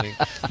a building.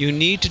 You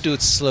need to do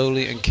it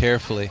slowly and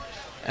carefully.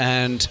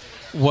 And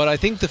what I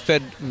think the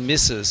Fed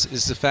misses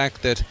is the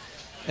fact that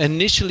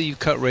initially you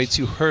cut rates,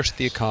 you hurt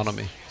the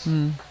economy.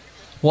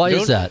 Why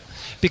is that?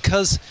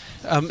 Because,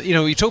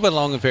 you talk about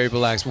long and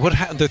variable lags. There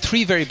are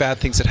three very bad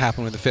things that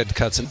happen when the Fed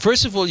cuts. And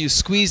first of all, you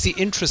squeeze the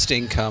interest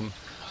income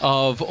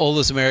of all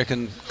those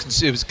American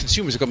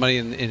consumers who got money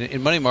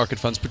in money market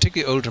funds,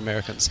 particularly older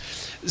Americans.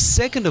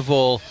 Second of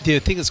all, the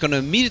thing that's going to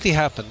immediately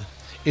happen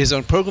is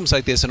on programs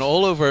like this and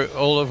all over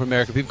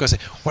America, people are going to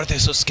say, what are they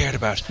so scared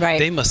about? Right.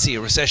 They must see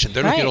a recession.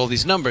 They're looking at all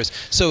these numbers.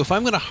 So if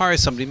I'm going to hire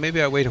somebody, maybe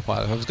I wait a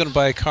while. If I was going to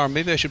buy a car,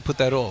 maybe I should put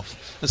that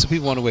off. And so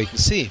people want to wait and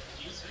see.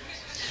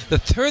 The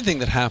third thing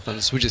that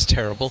happens, which is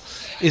terrible,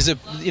 is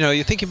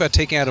you're thinking about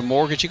taking out a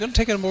mortgage. You're going to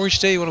take out a mortgage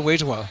today, you want to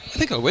wait a while. I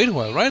think I'll wait a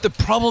while, right? The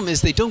problem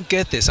is they don't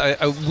get this.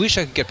 I wish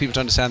I could get people to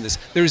understand this.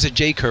 There is a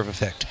J-curve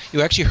effect.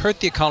 You actually hurt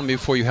the economy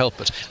before you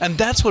help it. And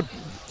that's what,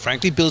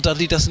 frankly, Bill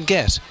Dudley doesn't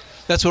get.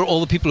 That's what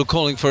all the people who are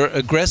calling for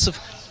aggressive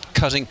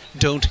cutting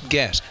don't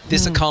get.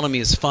 This economy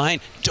is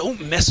fine.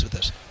 Don't mess with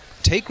it.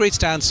 Take rates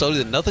down slowly.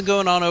 There's nothing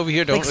going on over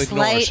here. Don't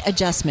ignore it. Slight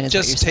adjustment is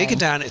just what you're take saying.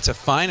 It down. It's a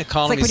fine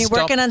economy. It's like when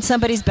you're working on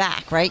somebody's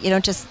back, right? You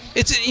don't just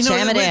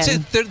jam it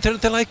in.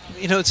 They're like,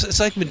 it's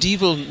like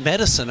medieval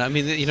medicine. I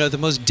mean, the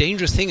most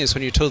dangerous thing is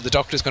when you're told the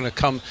doctor's going to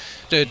come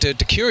to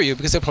cure you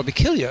because they'll probably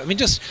kill you. I mean,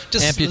 just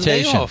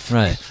amputation, lay off.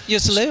 Right?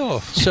 Just lay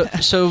off.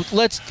 So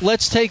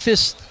let's take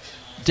this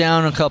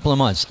down a couple of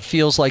months. It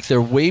feels like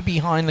they're way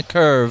behind the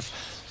curve.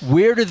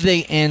 Where do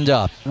they end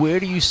up? Where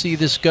do you see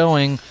this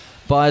going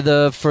by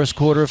the first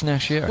quarter of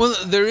next year? Well,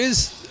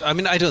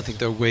 I don't think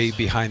they're way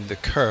behind the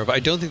curve. I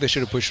don't think they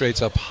should have pushed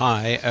rates up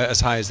as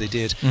high as they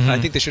did. I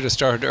think they should have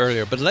started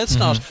earlier. But let's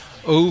not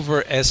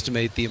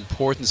overestimate the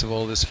importance of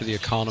all this for the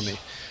economy.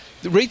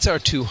 The rates are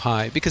too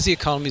high because the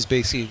economy is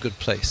basically a good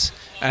place.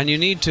 And you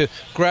need to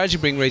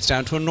gradually bring rates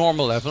down to a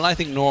normal level. I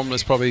think normal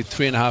is probably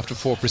 3.5% to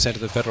 4%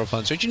 of the federal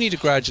funds rate. You need to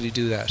gradually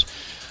do that.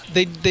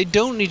 They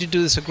don't need to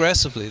do this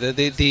aggressively.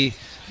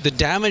 The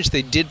damage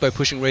they did by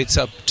pushing rates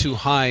up too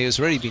high has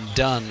already been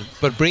done,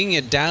 but bringing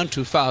it down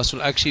too fast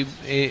will actually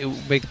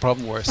make the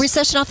problem worse.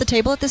 Recession off the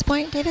table at this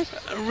point, David?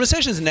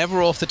 Recession is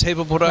never off the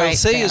table. But what I'll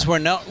say is we're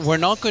not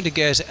going to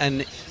get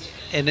an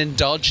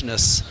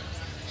endogenous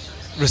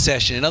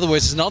recession. In other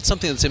words, it's not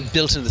something that's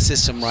built in the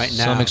system right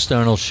now. Some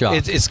external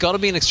shock. It's got to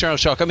be an external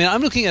shock. I mean,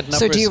 I'm looking at numbers.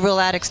 So do you rule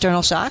out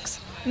external shocks?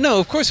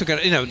 No, of course we're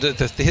going to,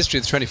 the history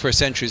of the 21st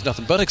century is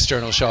nothing but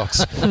external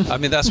shocks. I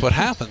mean, that's what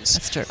happens.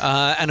 That's true.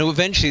 And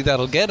eventually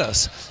that'll get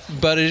us.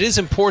 But it is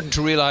important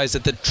to realize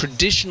that the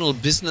traditional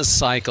business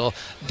cycle,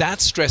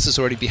 that stress is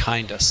already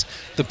behind us.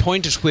 The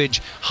point at which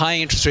high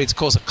interest rates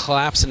cause a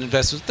collapse in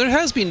investments, there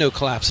has been no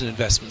collapse in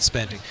investment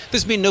spending.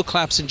 There's been no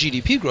collapse in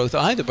GDP growth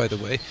either, by the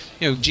way.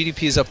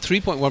 GDP is up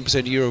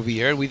 3.1% year over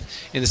year.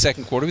 In the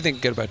second quarter, we think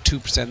we'll get about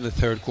 2% in the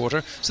third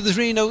quarter. So there's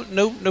really no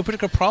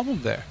particular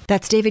problem there.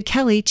 That's David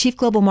Kelly, Chief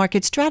Global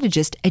Market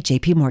Strategist at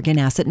JP Morgan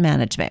Asset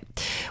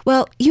Management.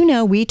 Well,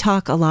 we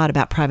talk a lot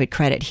about private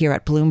credit here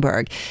at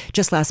Bloomberg.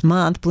 Just last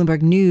month,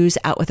 Bloomberg News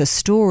out with a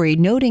story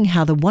noting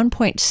how the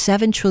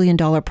 $1.7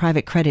 trillion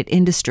private credit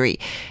industry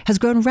has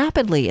grown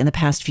rapidly in the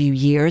past few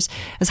years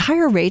as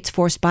higher rates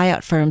forced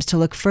buyout firms to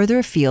look further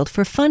afield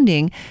for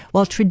funding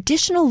while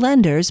traditional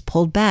lenders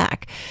pulled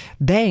back.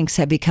 Banks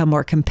have become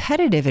more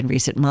competitive in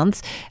recent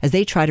months as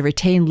they try to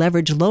retain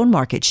leveraged loan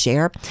market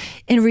share.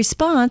 In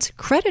response,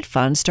 credit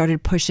funds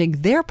started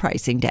pushing their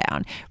pricing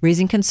down,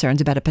 raising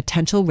concerns about a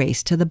potential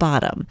race to the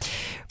bottom.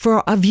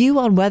 For a view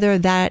on whether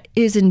that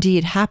is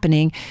indeed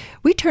happening,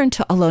 we turn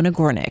to Alona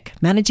Gornick,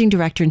 Managing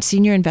Director and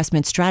Senior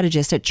Investment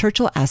Strategist at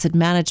Churchill Asset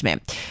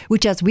Management,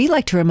 which, as we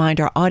like to remind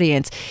our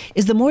audience,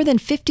 is the more than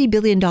 $50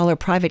 billion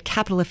private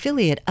capital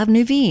affiliate of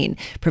Nuveen,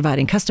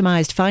 providing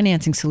customized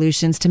financing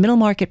solutions to middle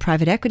market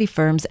private equity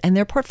firms and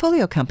their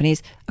portfolio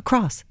companies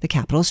across the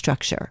capital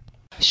structure.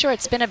 Sure,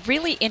 it's been a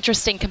really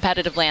interesting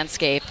competitive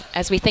landscape.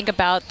 As we think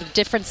about the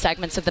different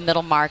segments of the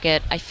middle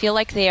market, I feel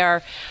like they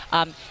are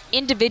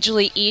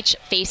individually each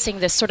facing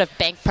this sort of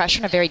bank pressure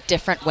in a very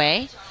different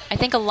way. I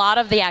think a lot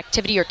of the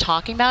activity you're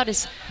talking about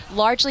is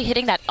largely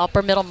hitting that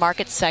upper middle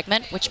market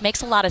segment, which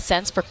makes a lot of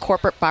sense for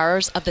corporate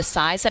borrowers of the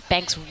size that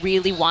banks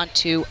really want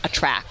to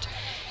attract.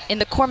 In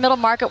the core middle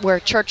market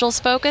where Churchill's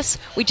focus,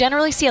 we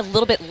generally see a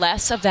little bit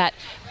less of that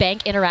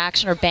bank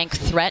interaction or bank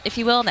threat, if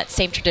you will, in that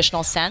same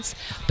traditional sense.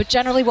 But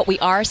generally what we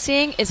are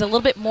seeing is a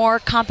little bit more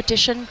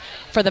competition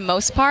for the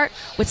most part,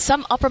 with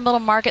some upper middle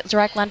market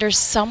direct lenders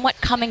somewhat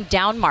coming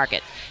down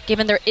market,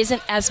 given there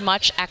isn't as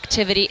much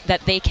activity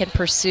that they can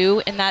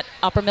pursue in that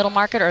upper middle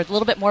market, or a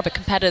little bit more of a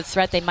competitive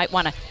threat. They might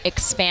want to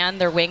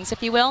expand their wings,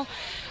 if you will.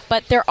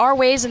 But there are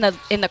ways in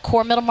the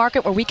core middle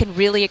market where we can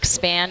really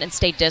expand and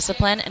stay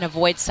disciplined and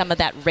avoid some of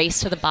that race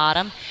to the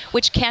bottom,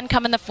 which can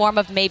come in the form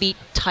of maybe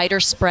tighter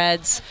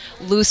spreads,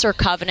 looser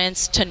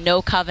covenants to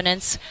no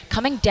covenants,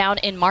 coming down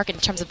in market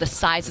in terms of the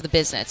size of the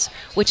business,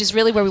 which is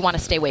really where we want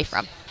to stay away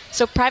from.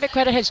 So private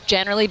credit has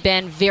generally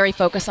been very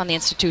focused on the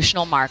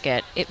institutional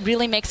market. It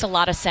really makes a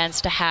lot of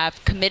sense to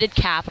have committed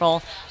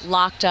capital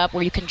locked up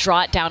where you can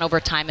draw it down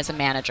over time as a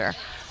manager.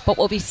 But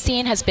what we've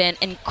seen has been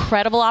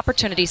incredible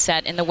opportunity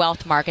set in the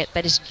wealth market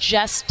that is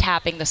just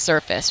tapping the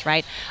surface,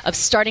 right, of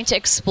starting to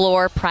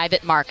explore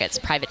private markets,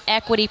 private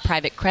equity,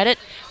 private credit.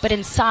 But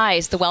in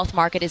size, the wealth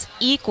market is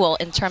equal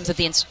in terms of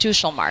the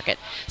institutional market.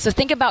 So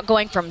think about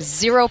going from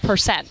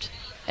 0%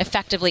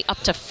 effectively up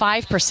to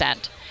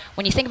 5%.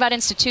 When you think about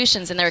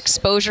institutions and their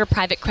exposure to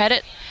private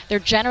credit, they're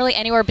generally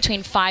anywhere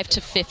between 5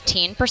 to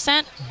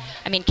 15%.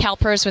 I mean,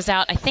 CalPERS was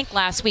out, I think,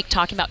 last week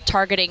talking about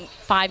targeting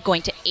 5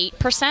 going to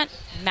 8%,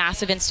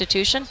 massive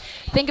institution.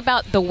 Think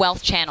about the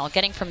wealth channel,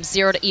 getting from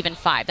 0 to even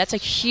 5. That's a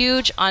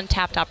huge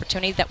untapped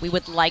opportunity that we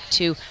would like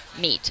to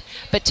meet.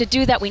 But to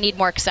do that, we need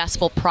more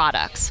accessible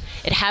products.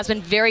 It has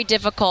been very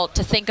difficult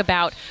to think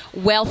about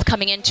wealth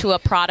coming into a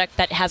product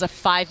that has a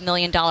 $5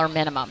 million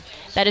minimum.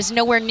 That is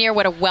nowhere near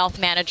what a wealth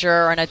manager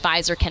or an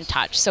advisor can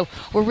touch. So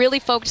we're really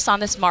focused on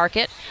this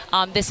market.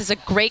 This is a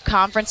great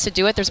conference to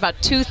do it. There's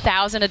about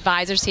 2,000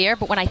 advisors here.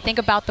 But when I think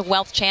about the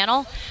wealth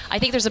channel, I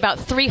think there's about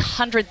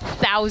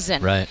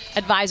 300,000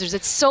 advisors.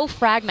 It's so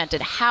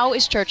fragmented. How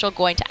is Churchill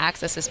going to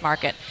access this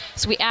market?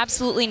 So we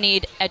absolutely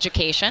need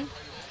education.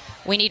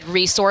 We need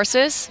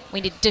resources.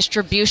 We need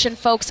distribution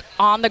folks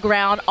on the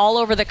ground all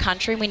over the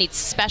country. We need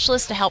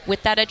specialists to help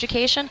with that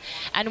education.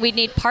 And we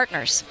need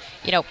partners,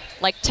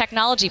 like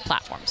technology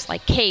platforms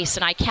like CASE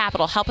and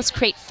iCapital help us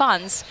create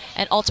funds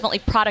and ultimately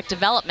product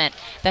development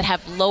that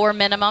have lower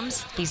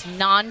minimums, these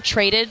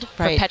non-traded,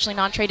 perpetually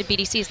non-traded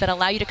BDCs that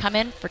allow you to come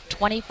in for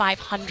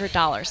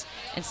 $2,500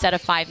 instead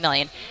of $5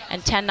 million.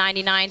 And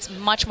 1099's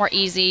much more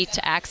easy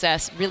to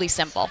access, really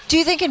simple. Do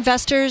you think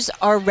investors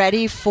are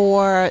ready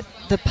for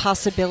the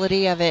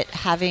possibility of it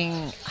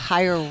having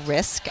higher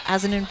risk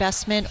as an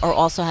investment, or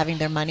also having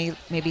their money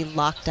maybe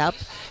locked up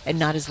and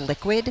not as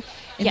liquid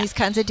in these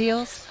kinds of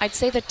deals? I'd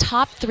say the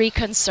top 3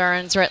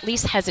 concerns, or at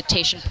least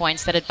hesitation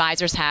points that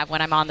advisors have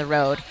when I'm on the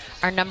road,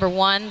 are number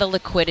 1, the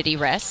liquidity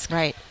risk.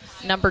 Right.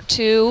 Number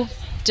 2,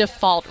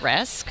 default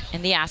risk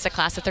in the asset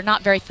class that they're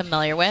not very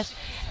familiar with.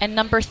 And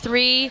number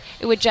 3,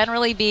 it would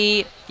generally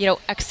be,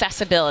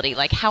 accessibility.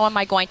 Like, how am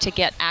I going to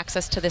get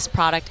access to this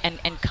product and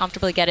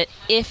comfortably get it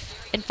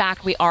if, in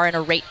fact, we are in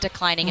a rate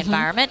declining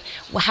environment?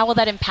 Well, how will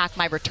that impact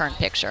my return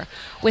picture?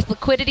 With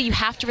liquidity, you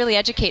have to really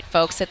educate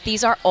folks that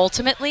these are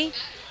ultimately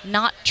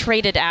not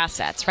traded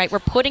assets, right? We're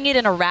putting it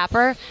in a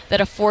wrapper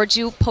that affords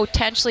you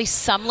potentially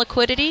some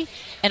liquidity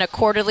and a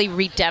quarterly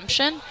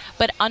redemption,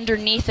 but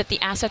underneath it,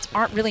 the assets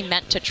aren't really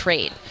meant to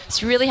trade.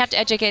 So you really have to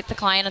educate the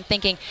client on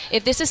thinking,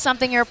 if this is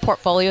something in your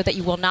portfolio that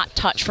you will not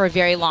touch for a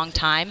very long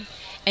time,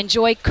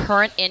 enjoy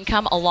current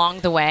income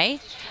along the way,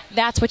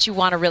 that's what you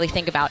want to really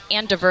think about,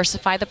 and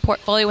diversify the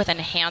portfolio with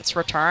enhanced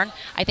return.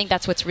 I think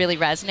that's what's really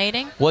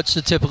resonating. What's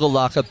the typical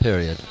lockup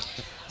period?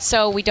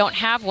 So we don't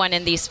have one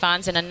in these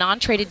funds. In a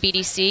non-traded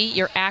BDC,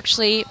 you're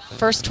actually,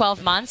 first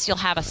 12 months, you'll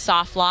have a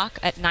soft lock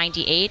at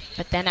 98,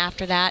 but then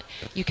after that,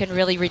 you can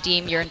really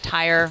redeem your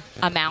entire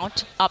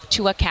amount up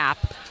to a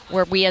cap,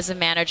 where we as a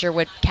manager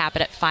would cap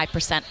it at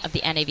 5% of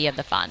the NAV of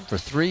the fund. For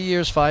 3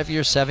 years, 5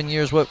 years, 7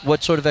 years,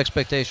 what sort of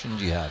expectation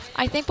do you have?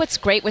 I think what's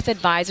great with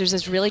advisors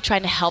is really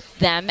trying to help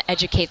them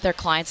educate their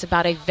clients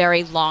about a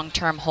very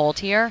long-term hold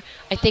here.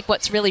 I think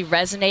what's really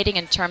resonating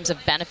in terms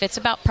of benefits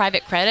about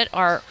private credit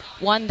are,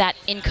 one, that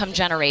income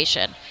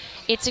generation.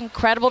 It's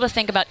incredible to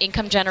think about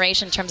income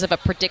generation in terms of a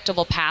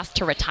predictable path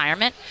to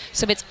retirement.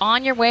 So if it's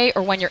on your way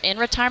or when you're in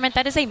retirement,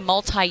 that is a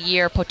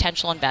multi-year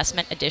potential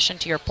investment addition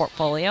to your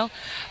portfolio.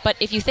 But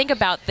if you think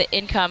about the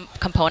income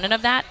component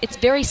of that, it's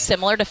very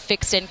similar to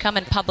fixed income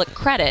and public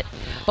credit,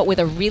 but with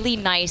a really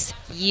nice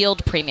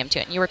yield premium to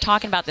it. And you were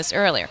talking about this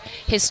earlier.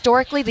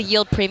 Historically, the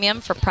yield premium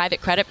for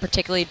private credit,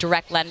 particularly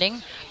direct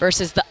lending,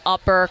 versus the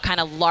upper kind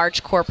of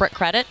large corporate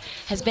credit,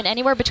 has been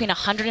anywhere between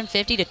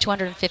 150 to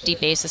 250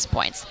 basis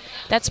points.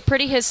 That's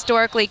pretty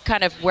historically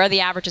kind of where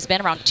the average has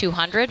been, around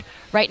 200.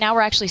 Right now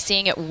we're actually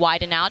seeing it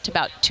widen out to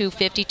about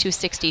 250,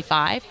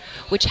 265,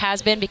 which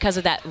has been because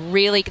of that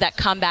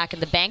comeback in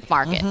the bank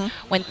market.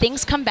 When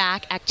things come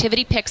back,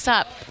 activity picks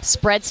up,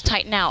 spreads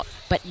tighten out,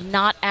 but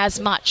not as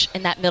much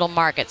in that middle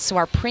market. So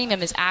our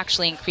premium is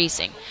actually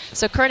increasing.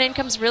 So current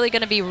income is really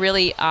going to be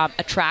really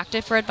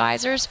attractive for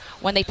advisors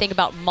when they think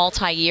about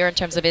multi-year in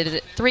terms of, is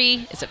it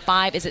 3, is it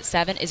 5, is it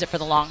 7, is it for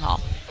the long haul?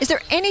 Is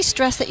there any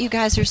stress that you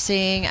guys are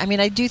seeing? I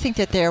mean, I do think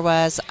that there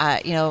was,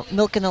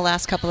 milk in the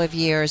last couple of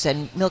years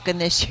and milk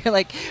in this year,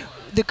 like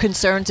the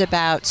concerns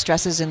about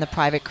stresses in the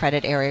private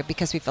credit area,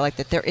 because we feel like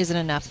that there isn't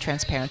enough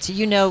transparency.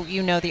 You know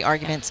the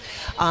arguments,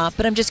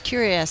 but I'm just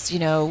curious,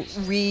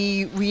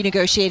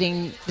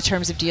 renegotiating the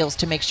terms of deals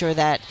to make sure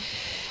that,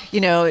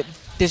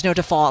 there's no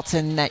defaults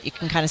and that you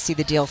can kind of see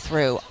the deal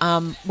through.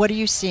 What are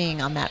you seeing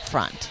on that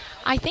front?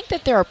 I think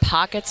that there are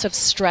pockets of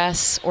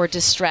stress or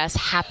distress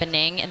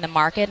happening in the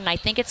market, and I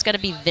think it's going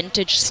to be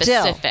vintage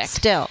specific.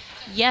 Still.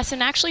 Yes,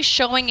 and actually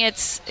showing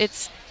its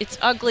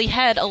ugly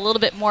head a little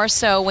bit more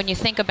so when you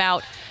think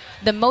about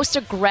the most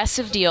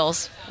aggressive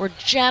deals were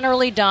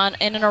generally done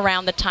in and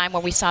around the time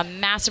where we saw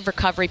massive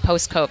recovery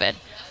post-COVID,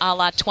 a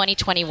la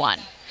 2021.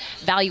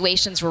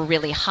 Valuations were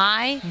really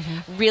high,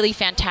 really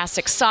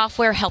fantastic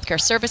software,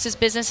 healthcare services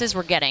businesses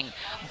were getting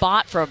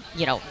bought for,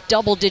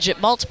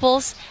 double-digit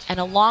multiples, and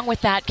along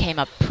with that came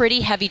a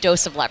pretty heavy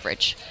dose of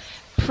leverage.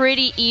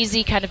 Pretty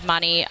easy kind of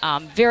money,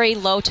 very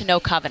low to no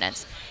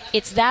covenants.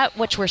 It's that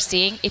which we're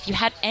seeing. If you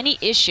had any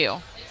issue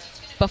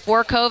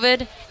before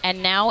COVID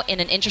and now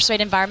in an interest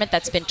rate environment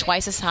that's been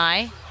twice as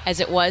high as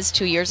it was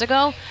 2 years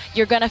ago,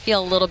 you're going to feel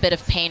a little bit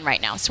of pain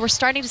right now. So we're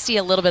starting to see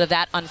a little bit of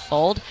that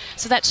unfold.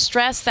 So that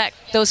stress,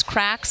 those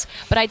cracks,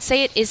 but I'd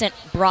say it isn't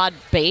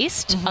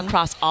broad-based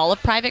across all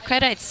of private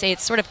credit. I'd say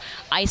it's sort of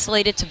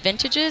isolated to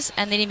vintages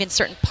and then even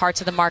certain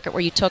parts of the market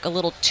where you took a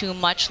little too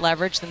much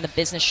leverage than the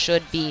business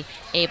should be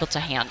able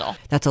to handle.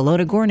 That's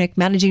Alona Gornick,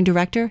 Managing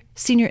Director,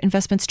 Senior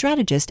Investment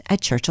Strategist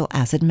at Churchill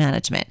Asset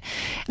Management.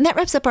 And that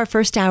wraps up our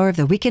first hour of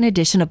the weekend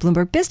edition of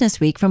Bloomberg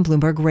Businessweek from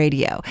Bloomberg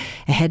Radio.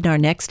 Ahead in our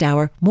next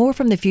hour, more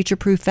from the Future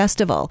Proof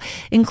Festival,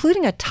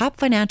 including a top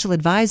financial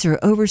advisor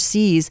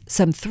oversees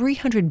some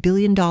 $300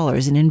 billion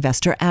in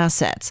investor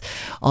assets.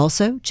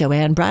 Also,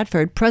 Joanne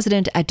Bradford,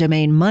 president at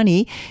Domain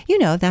Money.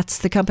 That's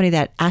the company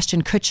that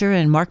Ashton Kutcher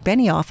and Mark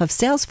Benioff of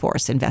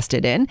Salesforce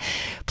invested in.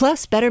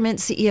 Plus, Betterment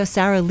CEO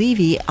Sarah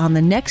Levy on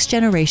the next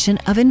generation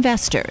of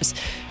investors.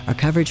 Our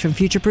coverage from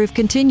Future Proof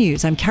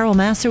continues. I'm Carol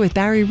Massar with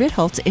Barry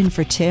Ritholtz in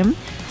for Tim.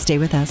 Stay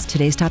with us.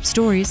 Today's top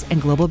stories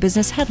and global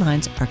business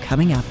headlines are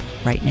coming up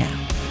right now.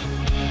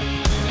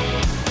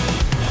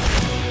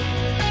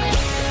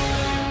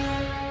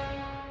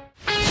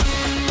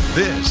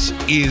 This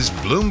is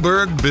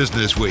Bloomberg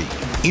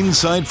Businessweek.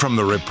 Insight from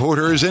the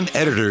reporters and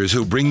editors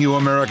who bring you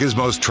America's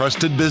most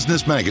trusted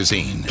business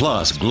magazine.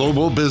 Plus,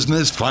 global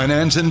business,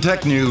 finance, and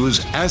tech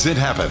news as it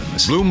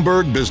happens.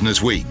 Bloomberg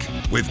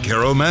Businessweek with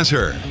Carol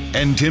Massar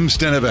and Tim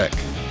Stenovec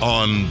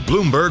on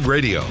Bloomberg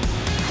Radio.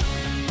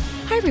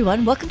 Hi,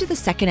 everyone. Welcome to the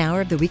second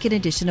hour of the weekend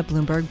edition of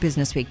Bloomberg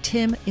Businessweek.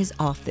 Tim is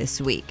off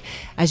this week.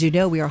 As you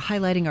know, we are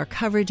highlighting our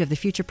coverage of the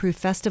Future Proof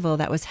Festival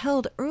that was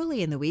held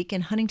early in the week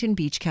in Huntington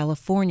Beach,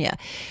 California.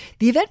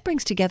 The event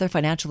brings together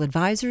financial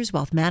advisors,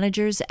 wealth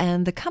managers,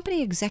 and the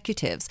company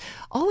executives,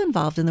 all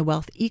involved in the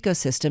wealth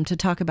ecosystem to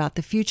talk about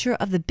the future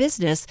of the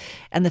business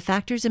and the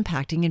factors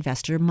impacting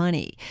investor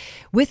money.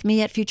 With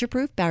me at Future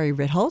Proof, Barry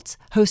Ritholtz,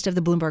 host of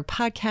the Bloomberg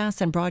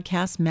podcast and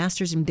broadcast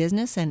Masters in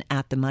Business and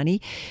At the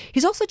Money.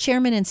 He's also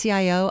chairman and CIO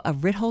CIO of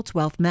Ritholtz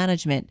Wealth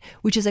Management,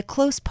 which is a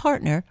close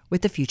partner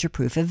with the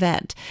Futureproof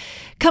event.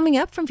 Coming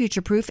up from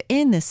Futureproof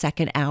in the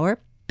second hour,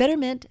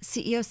 Betterment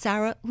CEO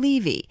Sarah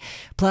Levy,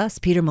 plus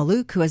Peter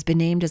Mallouk, who has been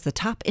named as the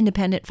top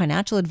independent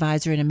financial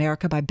advisor in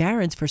America by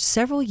Barron's for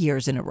several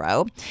years in a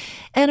row,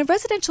 and a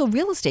residential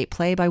real estate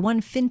play by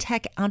one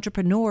fintech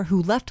entrepreneur who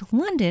left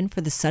London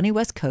for the sunny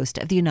west coast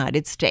of the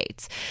United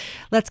States.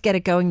 Let's get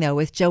it going, though,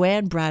 with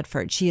Joanne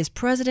Bradford. She is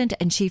president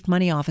and chief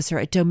money officer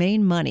at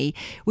Domain Money,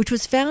 which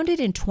was founded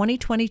in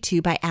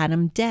 2022 by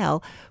Adam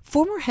Dell,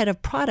 former head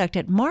of product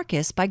at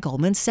Marcus by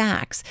Goldman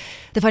Sachs.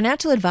 The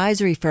financial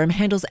advisory firm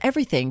handles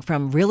everything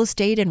from real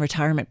estate and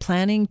retirement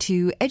planning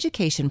to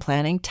education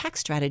planning, tax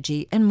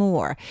strategy, and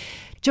more.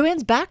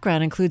 Joanne's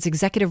background includes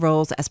executive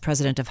roles as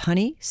president of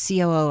Honey,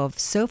 COO of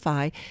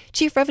SoFi,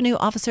 chief revenue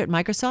officer at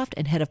Microsoft,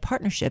 and head of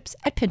partnerships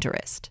at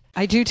Pinterest.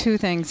 I do two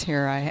things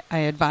here. I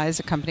advise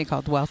a company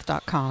called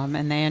Wealth.com,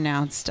 and they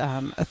announced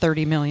a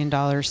 $30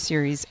 million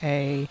Series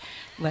A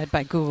led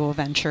by Google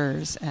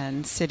Ventures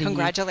and Citi.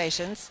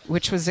 Congratulations.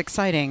 Which was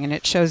exciting, and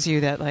it shows you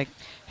that, like,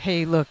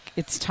 hey, look,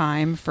 it's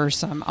time for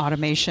some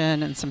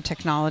automation and some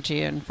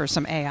technology and for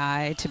some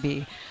AI to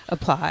be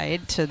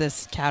applied to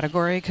this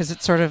category, because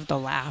it's sort of the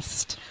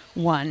last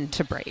one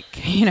to break.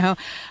 You know,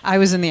 I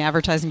was in the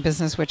advertising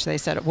business, which they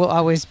said it will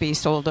always be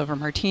sold over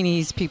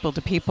martinis, people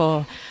to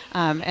people.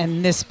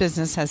 And this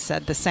business has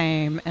said the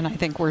same. And I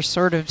think we're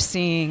sort of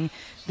seeing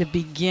the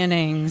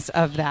beginnings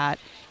of that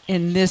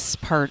in this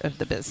part of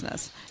the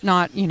business.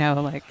 Not, you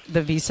know, like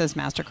the Visas,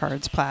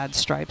 MasterCards, Plaids,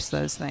 Stripes,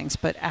 those things,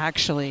 but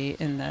actually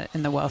in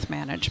the wealth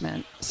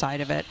management side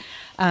of it.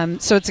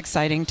 So it's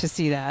exciting to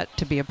see that,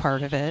 to be a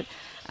part of it.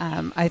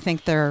 I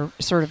think there are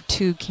sort of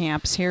two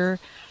camps here,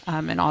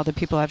 and all the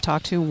people I've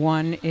talked to.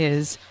 One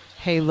is,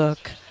 hey,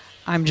 look,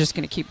 I'm just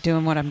going to keep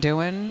doing what I'm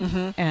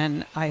doing,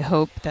 and I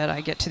hope that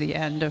I get to the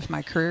end of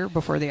my career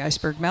before the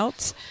iceberg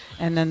melts.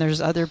 And then there's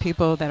other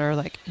people that are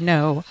like,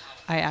 no,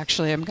 I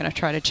actually am going to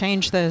try to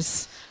change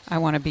this. I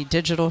want to be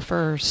digital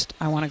first.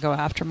 I want to go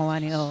after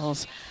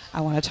millennials.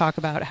 I want to talk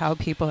about how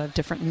people have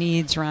different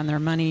needs around their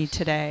money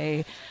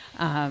today.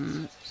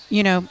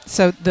 You know,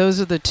 so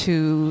those are the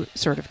two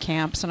sort of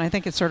camps, and I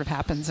think it sort of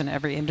happens in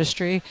every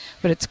industry,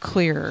 but it's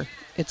clear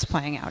it's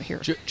playing out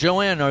here.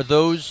 Joanne, are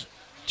those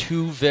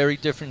two very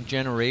different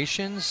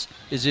generations?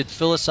 Is it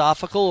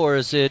philosophical, or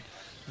is it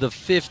the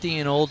 50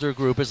 and older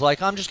group is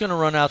like, I'm just going to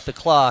run out the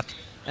clock,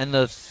 and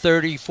the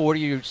 30,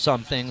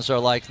 40-somethings are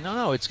like,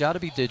 no, it's got to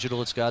be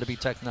digital, it's got to be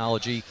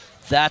technology.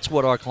 That's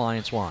what our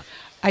clients want.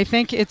 I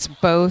think it's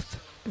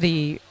both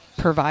the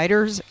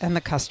providers and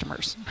the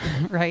customers,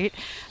 right?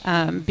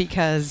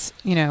 Because,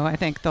 you know, I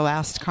think the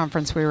last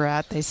conference we were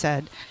at, they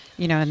said,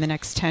 you know, in the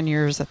next 10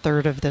 years, a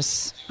third of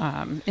this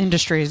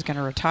industry is going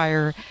to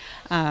retire.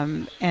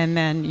 And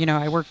then, you know,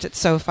 I worked at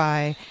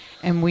SoFi,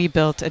 and we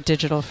built a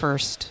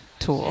digital-first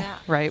tool,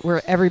 right,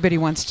 where everybody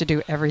wants to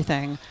do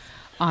everything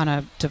on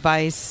a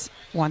device,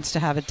 wants to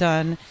have it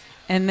done,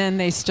 and then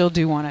they still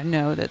do want to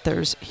know that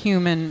there's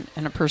human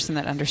and a person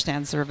that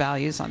understands their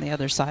values on the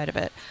other side of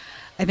it.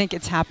 I think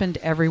it's happened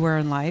everywhere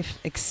in life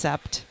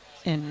except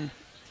in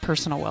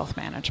personal wealth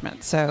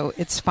management. So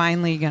it's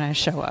finally going to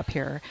show up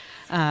here.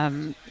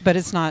 But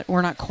it's not,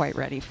 we're not quite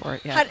ready for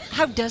it yet.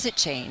 How does it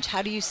change?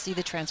 How do you see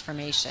the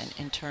transformation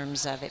in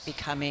terms of it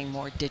becoming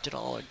more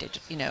digital or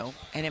you know,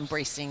 and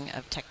embracing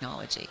of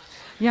technology?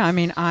 Yeah, I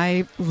mean,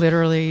 I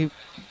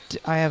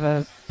have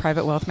a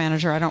private wealth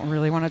manager. I don't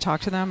really want to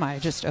talk to them. I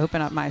just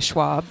open up my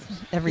Schwab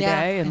every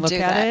day and look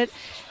at it.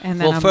 And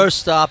then first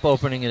stop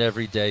opening it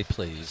every day,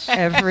 please.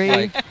 I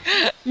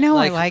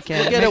like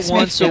it. Get it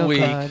once a week.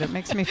 Good. It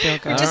makes me feel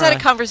good. We just had a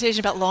conversation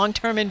about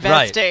long-term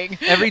investing.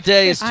 Right. Every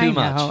day is too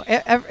much.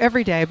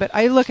 Every day, but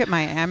I look at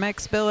my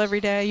Amex bill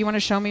every day. You want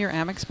to show me your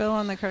Amex bill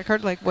on the credit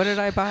card? Like, what did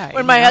I buy?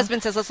 When my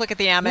husband says, let's look at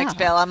the Amex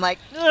bill, I'm like,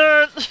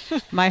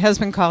 my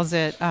husband calls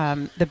it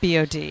the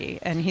BOD,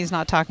 and he's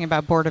not talking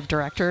about board of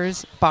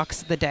directors,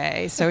 box of the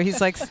day. So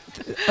he's like,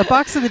 a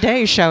box of the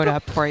day showed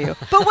up for you.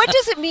 But what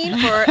does it mean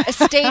for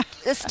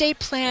estate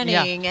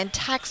planning and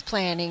tax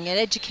planning and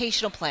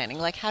educational planning?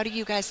 Like, how do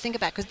you guys think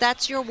about it? Because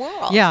that's your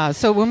world. Yeah.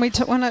 So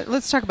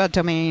let's talk about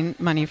Domain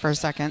Money for a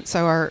second.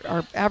 So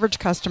our average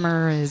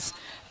customer is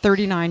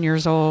 39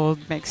 years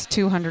old, makes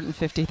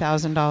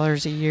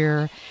 $250,000 a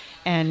year,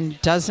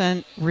 and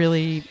doesn't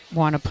really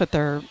want to put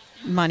their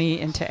money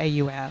into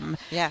AUM.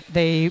 Yeah.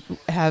 They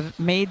have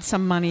made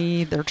some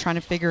money. They're trying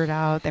to figure it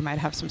out. They might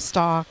have some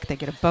stock. They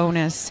get a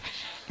bonus,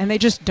 and they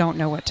just don't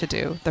know what to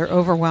do. They're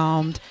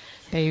overwhelmed.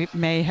 They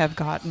may have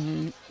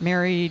gotten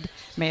married,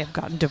 may have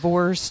gotten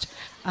divorced,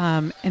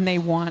 and they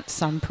want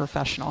some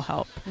professional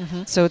help.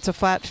 Mm-hmm. So it's a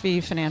flat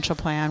fee financial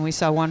plan. We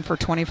sell one for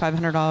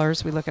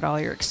 $2,500. We look at all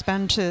your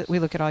expenses. We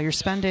look at all your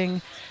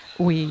spending.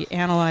 We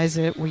analyze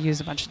it. We use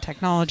a bunch of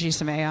technology,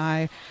 some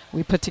AI.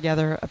 We put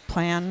together a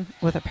plan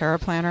with a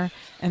paraplanner,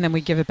 and then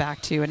we give it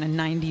back to you in a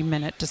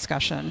 90-minute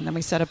discussion. And then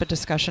we set up a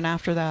discussion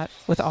after that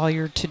with all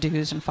your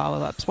to-dos and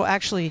follow-ups. Well,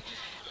 actually,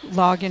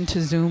 log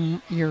into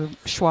Zoom, your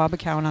Schwab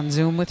account on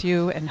Zoom with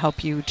you and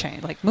help you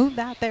change, like move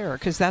that there,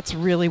 because that's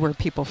really where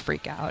people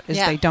freak out, is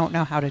they don't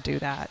know how to do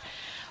that.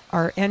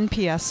 Our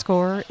NPS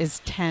score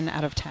is 10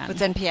 out of 10.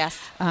 What's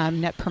NPS?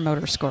 Net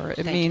Promoter Score.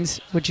 It Thank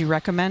means, would you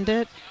recommend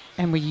it?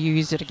 And will you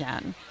use it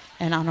again?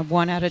 And on a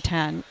 1 out of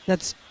 10,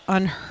 that's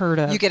unheard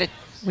of. We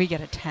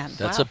get a 10.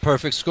 That's a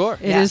perfect score.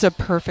 It is a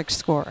perfect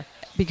score,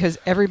 because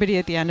everybody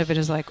at the end of it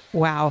is like,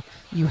 wow,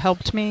 you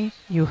helped me,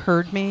 you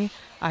heard me,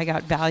 I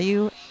got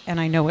value, and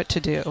I know what to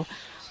do.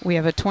 We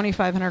have a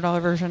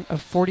 $2,500 version, a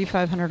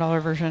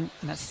 $4,500 version,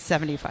 and a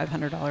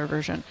 $7,500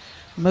 version.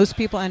 Most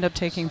people end up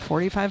taking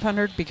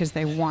 $4,500 because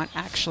they want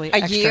actually a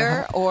extra year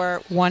help.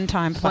 or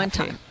one-time flat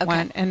fee.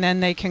 Okay. And then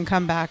they can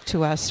come back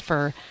to us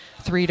for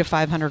 $300 to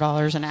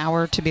 $500 an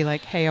hour to be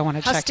like, hey, I want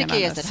to check in on this. How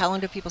sticky is it? How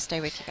long do people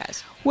stay with you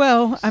guys?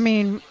 Well, I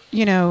mean,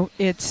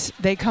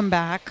 they come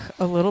back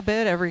a little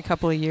bit every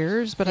couple of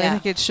years, but I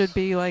think it should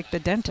be like the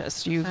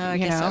dentist. I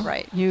guess so,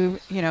 right.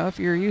 If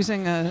you're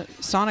using a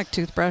sonic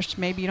toothbrush,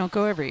 maybe you don't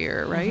go every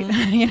year, right?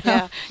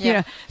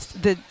 Mm-hmm.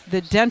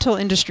 The dental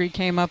industry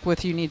came up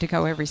with you need to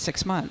go every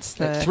 6 months.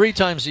 Like 3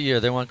 times a year.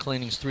 They want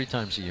cleanings 3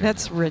 times a year.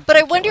 That's ridiculous. But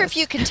I wonder if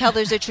you can tell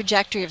there's a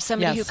trajectory of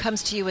somebody who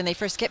comes to you when they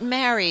first get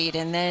married,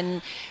 and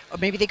then, or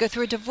maybe they go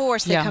through a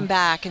divorce, they come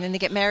back, and then they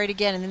get married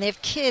again, and then they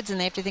have kids, and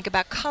they have to think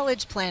about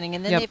college planning,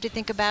 and then they have to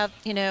think about,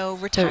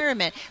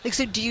 retirement.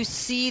 So do you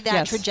see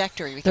that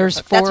trajectory with your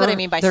book? That's what I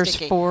mean by there's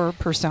sticky. 4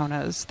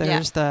 personas.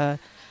 There's the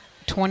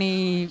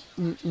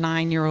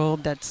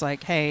 29-year-old that's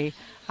like, hey,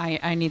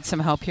 I need some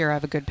help here. I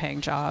have a good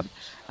paying job.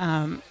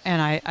 And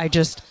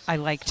I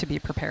like to be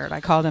prepared. I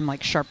call them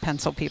like sharp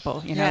pencil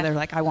people. They're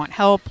like, I want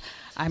help.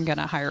 I'm going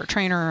to hire a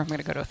trainer. I'm going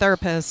to go to a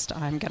therapist.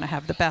 I'm going to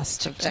have the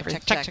best of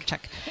everything.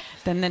 Check.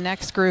 Then the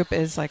next group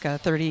is like a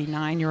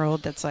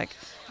 39-year-old that's like,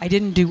 I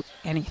didn't do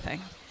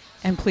anything.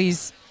 And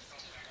please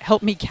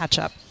help me catch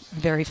up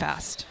very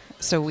fast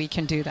so we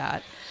can do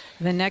that.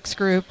 The next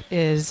group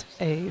is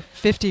a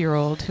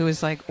 50-year-old who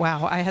is like,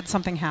 wow, I had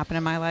something happen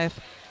in my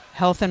life.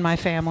 Health in my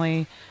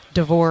family,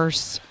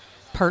 divorce,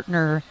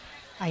 partner.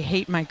 I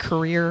hate my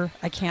career.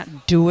 I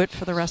can't do it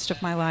for the rest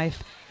of my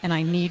life. And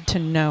I need to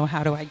know,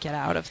 how do I get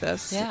out of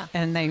this? Yeah.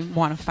 And they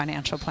want a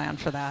financial plan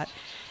for that.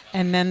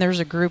 And then there's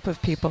a group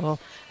of people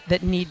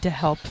that need to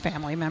help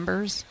family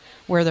members,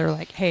 where they're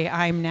like, hey,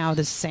 I'm now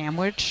the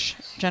sandwich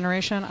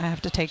generation. I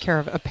have to take care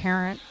of a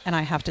parent and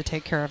I have to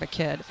take care of a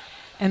kid.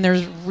 And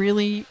there's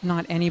really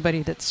not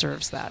anybody that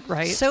serves that,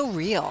 right? So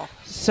real.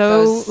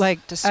 So those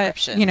like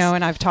descriptions.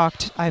 And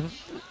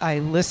I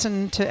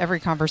listen to every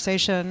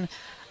conversation.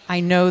 I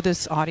know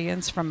this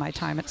audience from my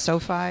time at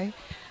SoFi.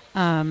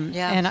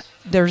 And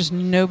there's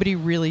nobody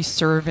really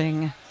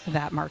serving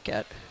that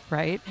market,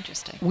 right?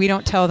 Interesting. We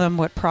don't tell them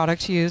what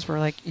product to use. We're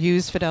like,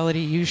 use Fidelity,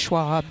 use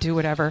Schwab, do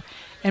whatever.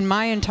 And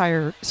my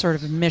entire sort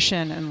of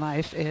mission in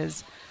life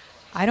is,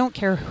 I don't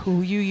care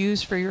who you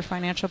use for your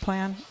financial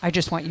plan. I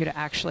just want you to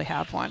actually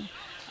have one.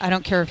 I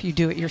don't care if you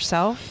do it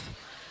yourself.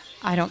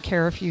 I don't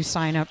care if you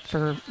sign up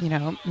for,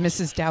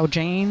 Mrs. Dow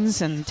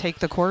Janes and take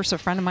the course. A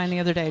friend of mine the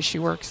other day, she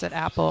works at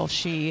Apple.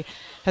 She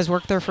has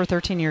worked there for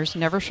 13 years,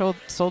 never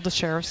sold a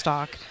share of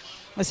stock.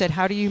 I said,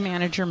 how do you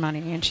manage your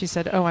money? And she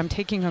said, oh, I'm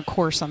taking a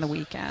course on the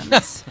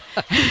weekends.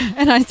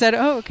 And I said,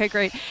 oh, okay,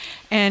 great.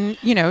 And,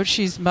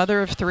 she's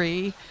mother of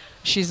 3.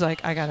 She's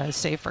like, I got to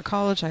save for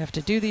college. I have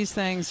to do these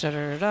things,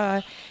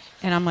 da-da-da-da.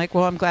 And I'm like,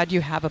 well, I'm glad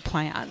you have a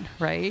plan,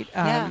 right?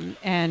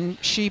 And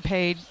she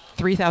paid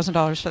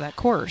 $3,000 for that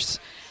course.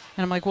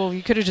 And I'm like, well,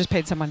 you could have just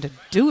paid someone to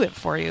do it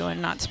for you and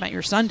not spent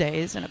your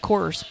Sundays in a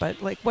course, but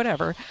like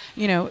whatever.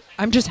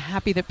 I'm just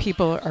happy that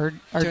people are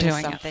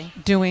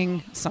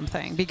doing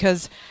something,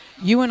 because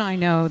you and I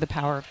know the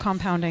power of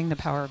compounding, the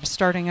power of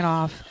starting it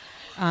off,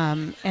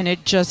 and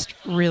it just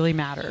really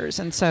matters.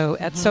 And so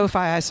at SoFi,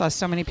 I saw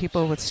so many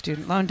people with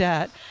student loan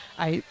debt.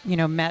 I,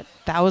 met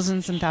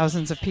thousands and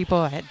thousands of people.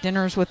 I had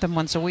dinners with them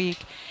once a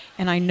week.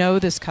 And I know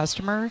this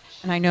customer,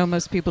 and I know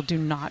most people do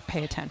not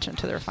pay attention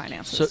to their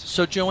finances.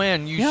 So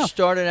Joanne, you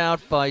started out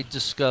by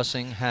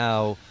discussing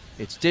how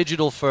it's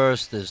digital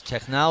first, there's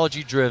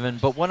technology driven,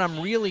 but what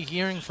I'm really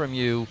hearing from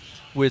you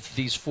with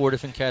these 4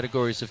 different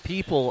categories of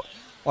people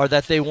are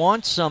that they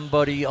want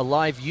somebody, a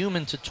live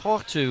human, to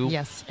talk to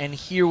and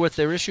hear what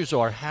their issues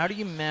are. How do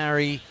you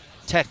marry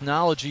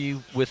technology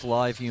with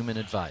live human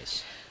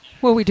advice?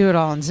 Well, we do it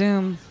all on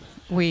Zoom.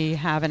 We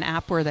have an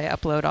app where they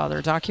upload all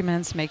their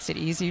documents, makes it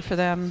easy for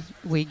them.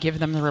 We give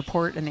them the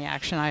report and the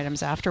action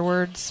items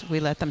afterwards. We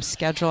let them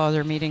schedule all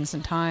their meetings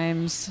and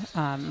times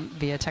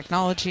via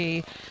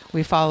technology.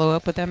 We follow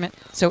up with them.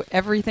 So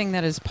everything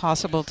that is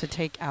possible to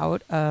take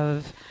out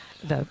of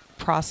the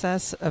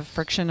process of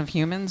friction of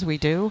humans, we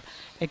do,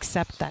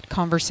 except that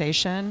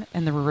conversation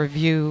and the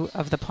review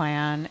of the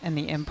plan and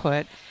the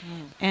input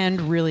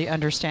and really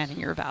understanding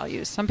your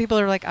values. Some people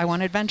are like, I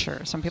want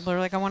adventure. Some people are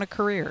like, I want a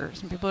career.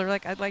 Some people are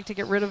like, I'd like to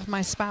get rid of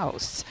my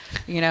spouse.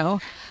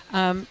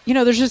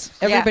 There's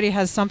just, everybody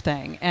has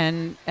something,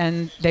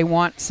 and they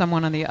want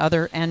someone on the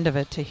other end of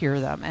it to hear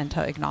them and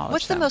to acknowledge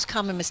What's them. the most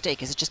common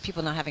mistake? Is it just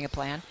people not having a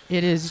plan?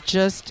 It is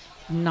just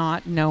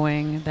not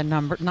knowing the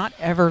number, not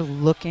ever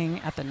looking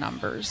at the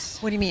numbers.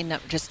 What do you mean? No,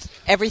 just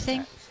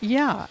everything?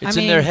 Yeah. It's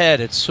in their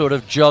head. It's sort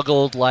of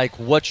juggled like,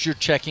 what's your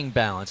checking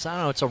balance? I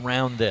don't know. It's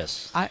around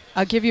this.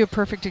 I'll give you a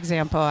perfect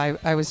example.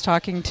 I was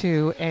talking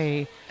to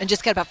And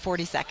just got about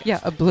 40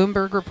 seconds. a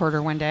Bloomberg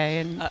reporter one day,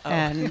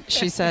 and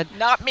she said,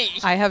 Not me.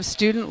 I have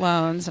student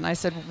loans. And I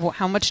said, well,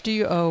 how much do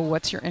you owe?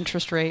 What's your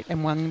interest rate?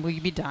 And when will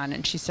you be done?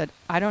 And she said,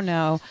 I don't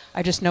know.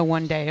 I just know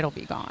one day it'll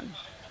be gone.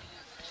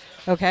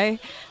 Okay?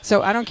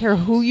 So I don't care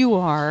who you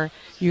are.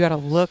 You got to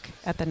look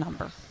at the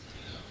number.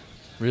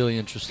 Really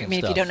interesting I mean,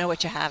 stuff. if you don't know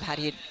what you have, how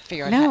do you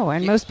figure out? No,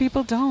 and most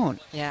people don't.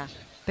 Yeah.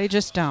 They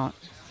just don't.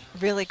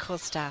 Really cool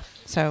stuff.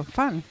 So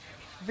fun.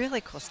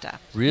 Really cool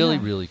stuff.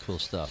 Really cool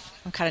stuff.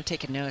 I'm kind of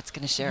taking notes,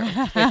 going to share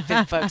it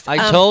with folks.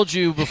 I told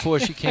you before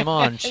she came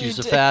on, she's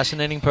a did.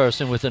 fascinating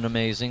person with an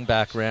amazing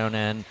background,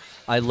 and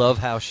I love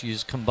how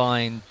she's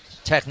combined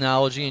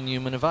technology and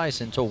human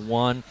advice into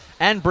one,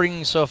 and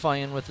bringing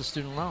SoFi in with the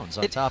student loans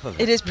on top of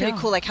it. It is pretty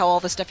cool, like how all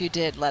the stuff you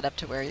did led up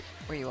to where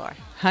you are.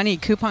 Honey,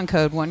 coupon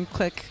code, one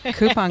click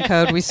coupon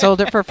code. We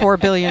sold it for $4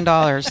 billion.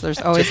 There's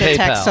always a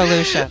tech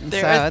solution.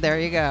 There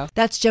you go.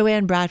 That's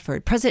Joanne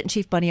Bradford, President and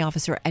Chief Money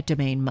Officer at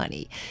Domain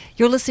Money.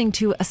 You're listening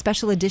to a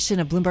special edition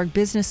of Bloomberg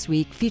Business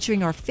Week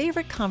featuring our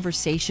favorite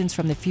conversations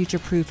from the Future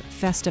Proof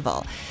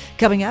Festival.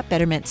 Coming up,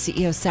 Betterment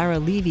CEO Sarah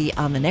Levy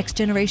on the next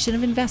generation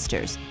of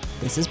investors.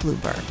 This is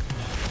Bloomberg.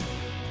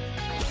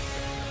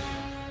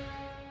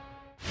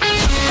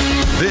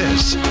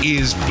 This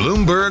is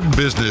Bloomberg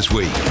Business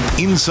Week.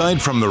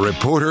 Insight from the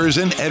reporters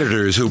and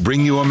editors who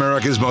bring you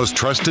America's most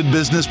trusted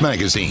business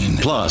magazine.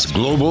 Plus,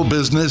 global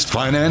business,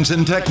 finance,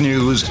 and tech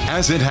news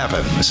as it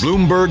happens.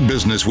 Bloomberg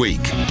Business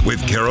Week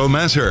with Carol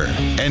Massar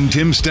and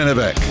Tim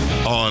Stenovec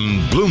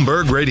on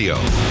Bloomberg Radio.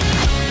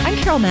 I'm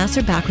Carol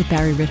Massar, back with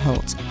Barry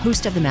Ritholtz,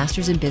 host of the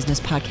Masters in Business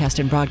podcast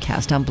and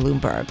broadcast on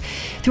Bloomberg.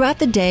 Throughout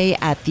the day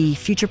at the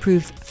Future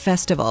Proof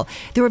Festival,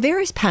 there were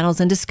various panels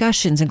and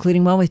discussions,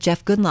 including one with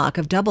Jeff Goodlock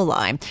of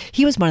DoubleLine.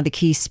 He was one of the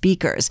key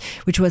speakers,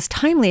 which was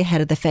timely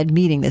ahead of the Fed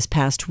meeting this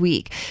past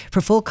week.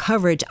 For full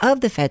coverage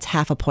of the Fed's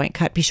half-a-point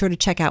cut, be sure to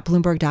check out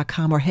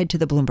Bloomberg.com or head to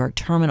the Bloomberg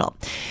terminal.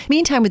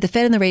 Meantime, with the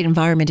Fed and the rate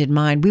environment in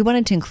mind, we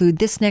wanted to include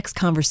this next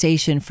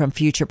conversation from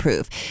Future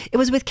Proof. It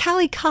was with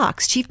Callie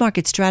Cox, Chief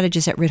Market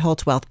Strategist at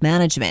Ritholtz Wealth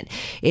Management.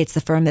 It's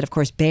the firm that, of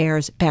course,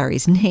 bears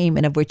Barry's name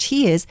and of which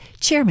he is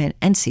chairman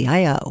and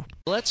CIO.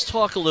 Let's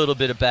talk a little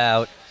bit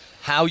about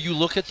how you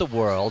look at the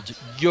world.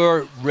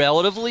 You're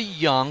relatively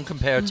young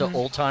compared to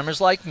old-timers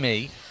like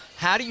me.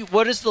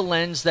 What is the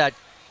lens that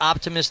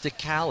Optimistic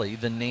Callie,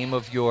 the name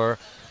of your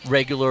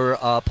regular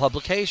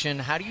publication,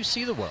 how do you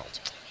see the world?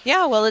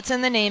 Yeah, well, it's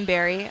in the name,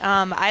 Barry.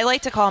 I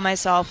like to call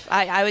myself,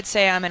 I would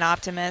say I'm an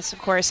optimist. Of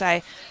course,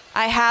 I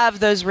have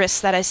those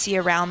risks that I see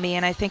around me,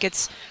 and I think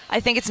it's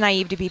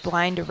naive to be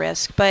blind to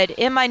risk. But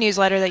in my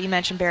newsletter that you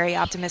mentioned, Barry,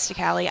 Optimistic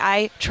Alley,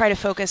 I try to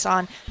focus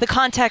on the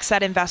context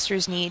that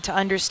investors need to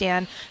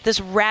understand this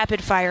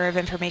rapid fire of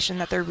information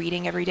that they're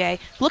reading every day.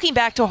 Looking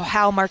back to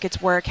how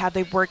markets work, how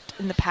they've worked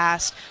in the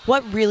past,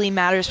 what really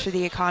matters for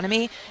the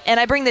economy. And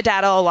I bring the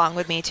data along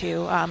with me,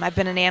 too. I've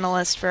been an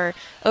analyst for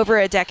over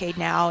a decade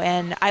now,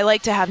 and I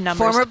like to have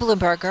numbers. Former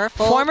Bloomberger.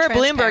 Former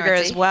Bloomberger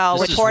as well.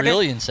 This is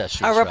really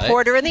incestuous, a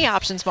reporter in the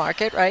options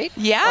market, right?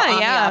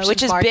 Yeah,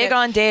 which is big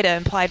on data,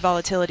 implied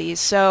volatilities.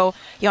 So,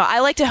 I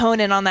like to hone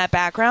in on that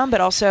background, but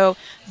also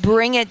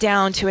bring it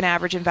down to an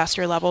average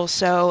investor level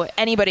so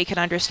anybody can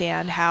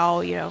understand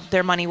how,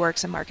 their money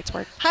works and markets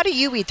work. How do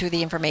you weed through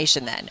the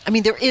information then? I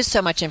mean, there is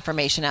so much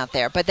information out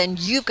there, but then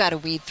you've got to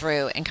weed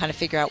through and kind of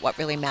figure out what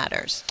really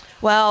matters.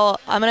 Well,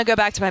 I'm going to go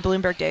back to my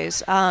Bloomberg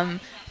days.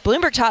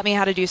 Bloomberg taught me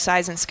how to do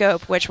size and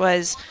scope, which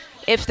was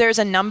if there's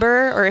a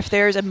number or if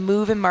there's a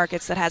move in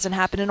markets that hasn't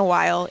happened in a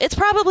while, it's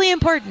probably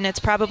important, it's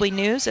probably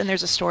news, and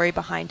there's a story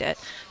behind it.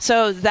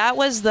 So that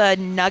was the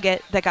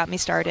nugget that got me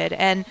started.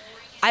 And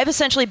I've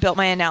essentially built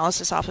my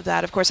analysis off of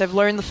that. Of course, I've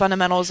learned the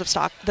fundamentals of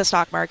the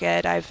stock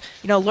market. I've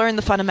learned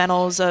the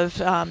fundamentals of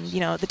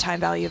the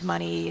time value of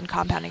money and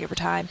compounding over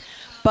time.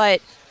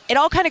 But it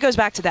all kind of goes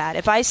back to that.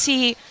 If I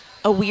see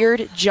a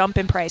weird jump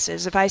in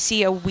prices, if I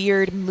see a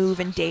weird move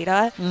in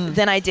data,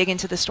 then I dig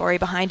into the story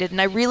behind it,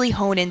 and I really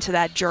hone into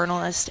that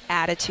journalist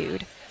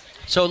attitude.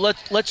 So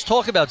let's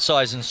talk about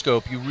size and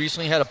scope. You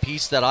recently had a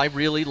piece that I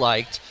really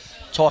liked,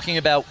 talking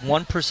about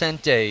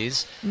 1%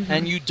 days,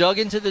 and you dug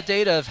into the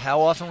data of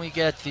how often we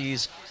get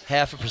these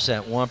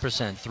 0.5%,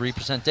 1%,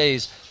 3%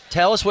 days.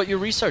 Tell us what your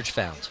research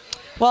found.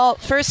 Well,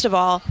 first of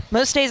all,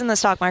 most days in the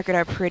stock market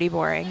are pretty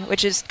boring,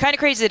 which is kind of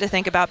crazy to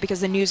think about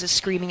because the news is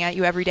screaming at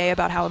you every day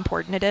about how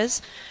important it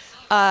is.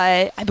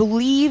 I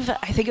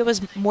think it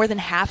was more than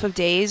half of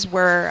days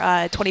were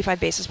 50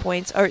 basis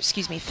points.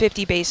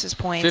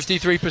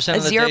 53%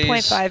 of the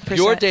 0.5%.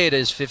 Your data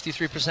is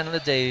 53% of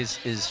the days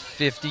is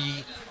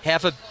 50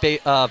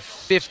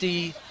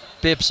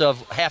 bips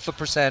of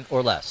 0.5%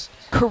 or less.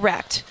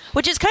 Correct.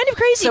 Which is kind of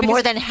crazy. So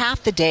more than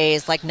half the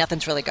days, like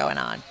nothing's really going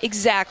on.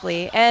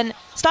 Exactly. And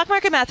stock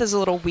market math is a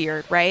little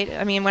weird, right?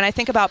 I mean, when I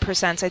think about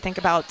percents, I think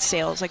about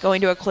sales, like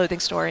going to a clothing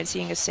store and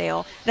seeing a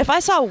sale. And if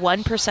I saw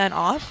 1%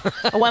 off,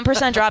 a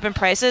 1% drop in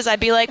prices, I'd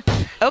be like,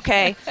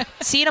 okay,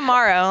 see you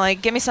tomorrow.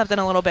 Like, give me something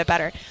a little bit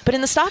better. But in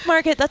the stock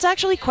market, that's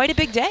actually quite a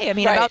big day. I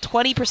mean, about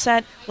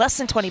 20%, less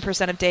than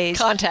 20% of days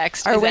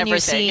context are when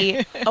everything.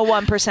 You see a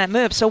 1%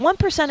 move. So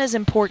 1% is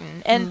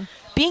important. And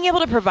being able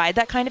to provide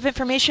that kind of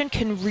information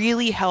can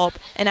really help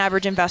an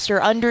average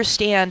investor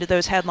understand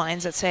those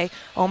headlines that say,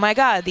 oh my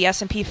God, the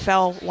S&P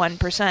fell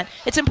 1%.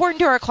 It's important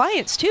to our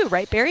clients too,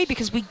 right, Barry?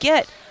 Because we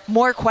get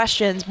more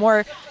questions,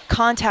 more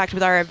contact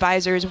with our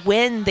advisors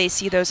when they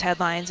see those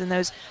headlines and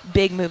those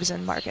big moves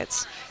in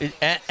markets.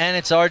 And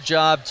it's our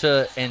job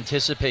to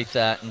anticipate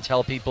that and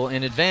tell people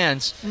in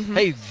advance,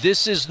 hey,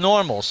 this is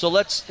normal. So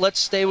let's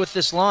stay with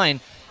this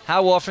line.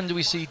 How often do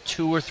we see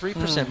 2 or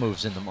 3%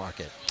 moves in the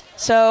market?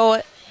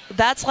 So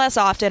that's less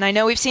often. I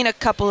know we've seen a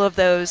couple of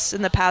those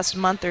in the past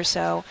month or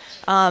so.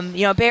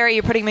 Barry,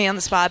 you're putting me on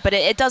the spot, but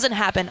it doesn't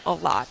happen a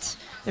lot.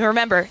 And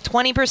remember,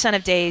 20%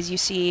 of days you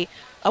see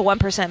a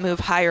 1%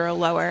 move higher or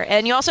lower.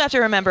 And you also have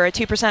to remember a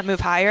 2% move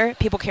higher,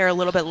 people care a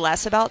little bit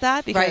less about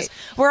that because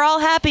we're all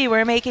happy,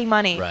 we're making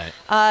money.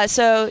 Right.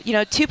 So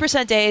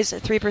 2% days,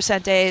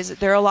 3% days,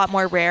 they're a lot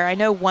more rare. I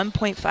know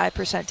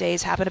 1.5%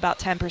 days happen about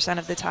 10%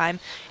 of the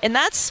time. And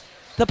that's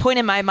the point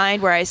in my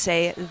mind where I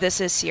say this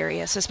is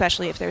serious,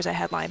 especially if there's a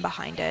headline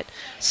behind it.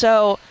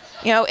 So,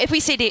 if we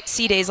see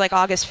days like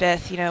August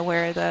 5th,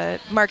 where the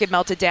market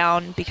melted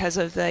down because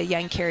of the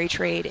yen carry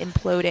trade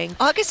imploding.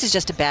 August is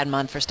just a bad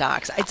month for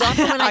stocks. It's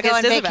often when I go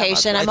on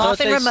vacation. I'm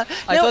often remote.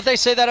 I thought they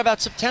say that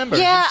about September.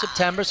 Yeah. Isn't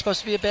September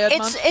supposed to be a bad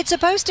month? It's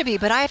supposed to be,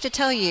 but I have to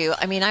tell you,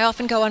 I mean, I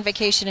often go on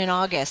vacation in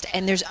August,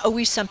 and there's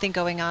always something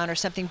going on or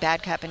something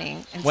bad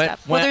happening and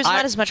stuff. Well, there's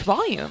not as much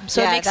volume,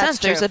 so it makes sense.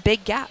 True. There's a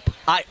big gap.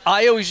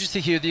 I always used to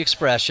hear the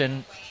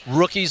expression,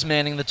 rookies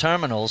manning the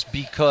terminals,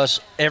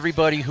 because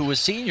everybody who was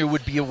senior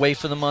would be away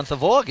for the month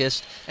of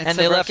August, and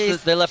they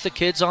left the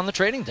kids on the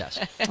trading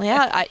desk.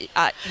 Yeah,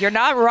 you're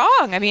not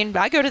wrong. I mean,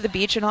 I go to the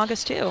beach in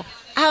August too.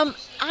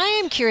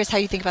 I am curious how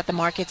you think about the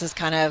markets as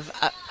kind of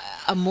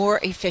a more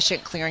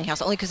efficient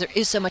clearinghouse, only because there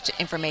is so much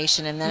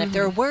information, and then if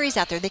there are worries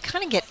out there,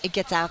 it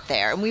gets out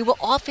there, and we will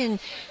often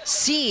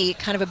see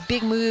kind of a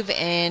big move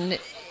in,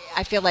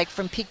 I feel like,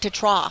 from peak to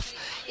trough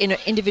in an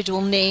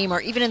individual name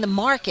or even in the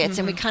markets,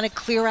 and we kind of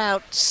clear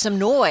out some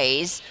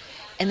noise,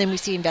 and then we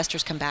see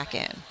investors come back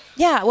in.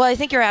 Yeah, well, I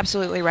think you're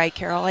absolutely right,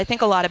 Carol. I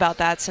think a lot about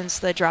that since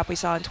the drop we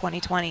saw in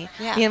 2020.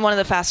 Yeah. In one of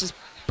the fastest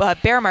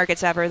bear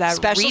markets ever. That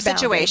special rebounded.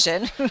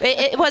 Situation.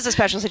 It was a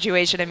special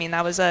situation. I mean,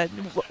 that was a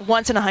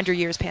once in 100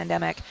 years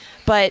pandemic.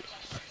 But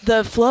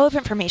the flow of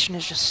information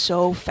is just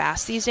so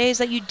fast these days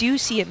that you do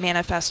see it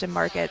manifest in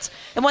markets.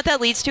 And what that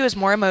leads to is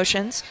more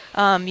emotions,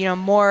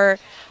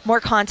 more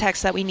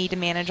context that we need to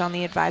manage on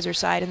the advisor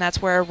side. And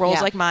that's where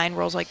roles like mine,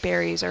 roles like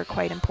Barry's are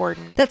quite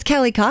important. That's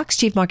Kelly Cox,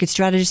 Chief Market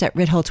Strategist at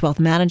Ritholtz Wealth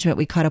Management.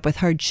 We caught up with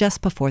her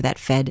just before that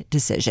Fed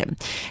decision.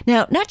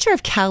 Now, not sure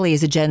if Kelly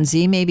is a Gen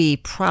Z, maybe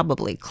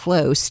probably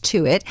close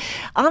to it.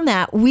 On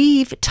that,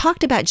 we've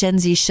talked about Gen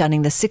Z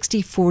shunning the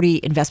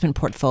 60-40 investment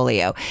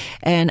portfolio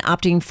and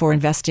opting for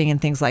investing in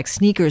things like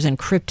sneakers and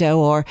crypto,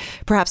 or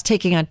perhaps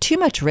taking on too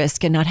much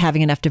risk and not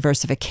having enough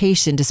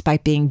diversification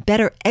despite being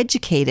better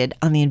educated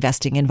on the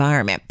investing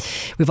environment.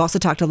 We've also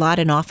talked a lot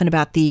and often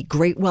about the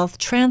great wealth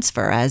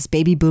transfer, as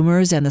baby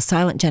boomers and the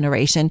silent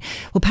generation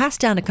will pass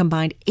down a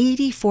combined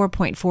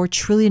 $84.4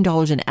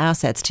 trillion in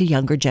assets to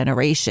younger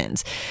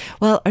generations.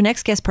 Well, our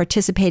next guest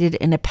participated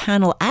in a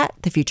panel at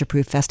the Future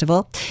Proof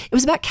Festival. It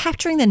was about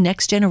capturing the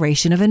next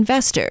generation of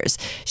investors.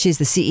 She's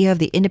the CEO of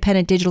the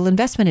independent digital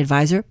investment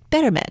advisor,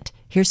 Betterment.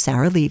 Here's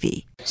Sarah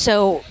Levy.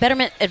 So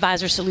Betterment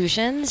Advisor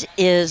Solutions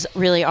is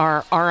really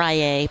our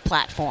RIA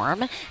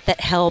platform that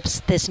helps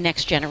this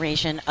next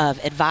generation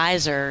of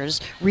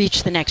advisors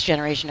reach the next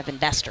generation of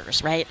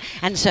investors, right?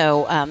 And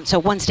so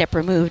one step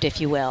removed,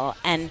 if you will.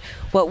 And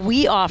what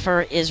we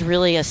offer is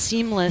really a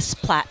seamless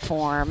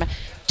platform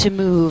to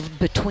move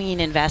between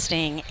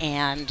investing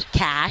and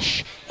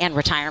cash and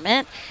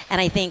retirement.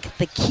 And I think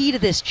the key to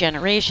this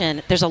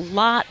generation, there's a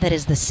lot that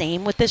is the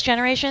same with this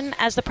generation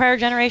as the prior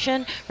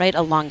generation, right?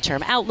 A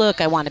long-term outlook.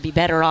 I want to be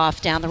better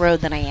off down the road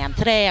than I am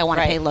today. I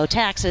want to pay low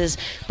taxes.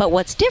 But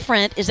what's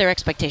different is their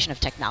expectation of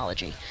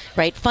technology,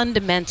 right?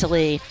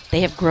 Fundamentally, they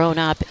have grown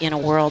up in a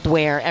world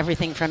where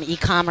everything from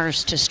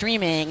e-commerce to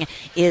streaming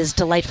is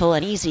delightful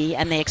and easy,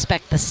 and they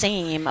expect the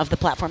same of the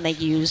platform they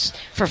use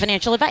for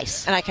financial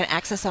advice. And I can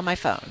access on my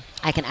phone.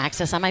 I can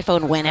access on my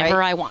phone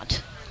whenever I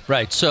want.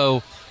 Right.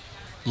 So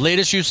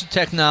latest use of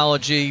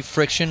technology,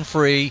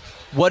 friction-free.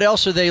 What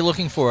else are they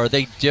looking for? Are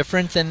they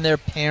different than their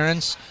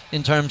parents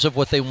in terms of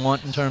what they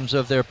want in terms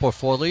of their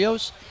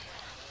portfolios?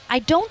 I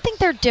don't think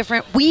they're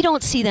different. We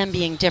don't see them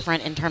being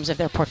different in terms of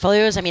their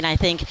portfolios. I mean, I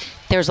think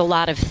there's a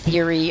lot of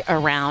theory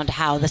around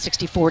how the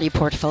 60-40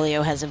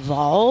 portfolio has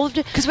evolved.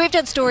 Because we've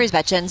done stories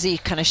about Gen Z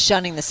kind of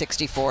shunning the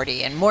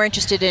 60-40 and more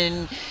interested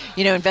in,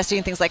 investing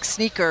in things like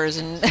sneakers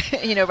and,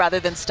 rather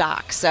than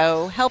stocks.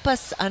 So help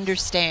us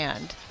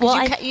understand.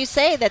 Well, you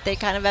say that they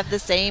kind of have the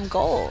same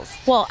goals.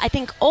 Well, I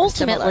think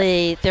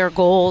ultimately their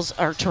goals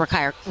are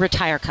to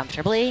retire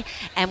comfortably.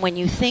 And when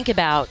you think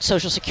about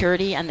Social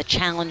Security and the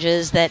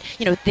challenges that,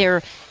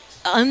 they're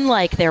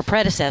unlike their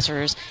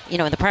predecessors,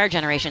 in the prior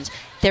generations,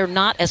 they're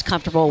not as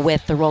comfortable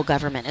with the role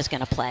government is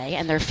going to play,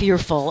 and they're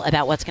fearful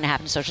about what's going to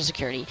happen to Social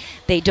Security.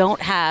 They don't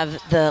have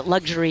the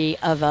luxury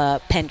of a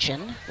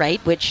pension,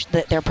 right, which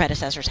their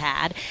predecessors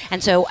had.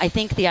 And so I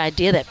think the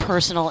idea that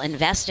personal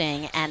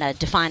investing and a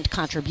defined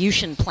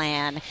contribution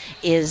plan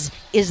is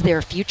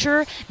their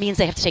future means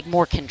they have to take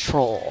more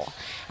control.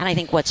 And I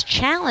think what's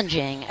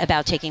challenging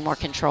about taking more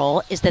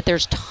control is that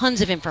there's tons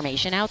of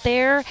information out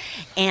there,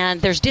 and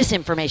there's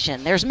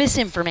disinformation, there's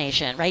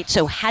misinformation, right?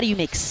 So how do you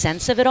make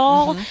sense of it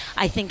all?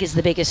 I think is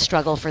the biggest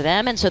struggle for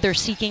them. And so they're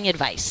seeking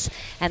advice.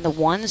 And the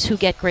ones who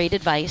get great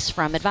advice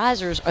from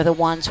advisors are the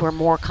ones who are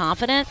more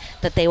confident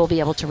that they will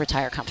be able to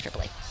retire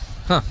comfortably.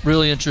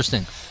 Really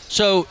interesting.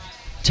 So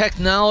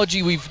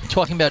technology, we've been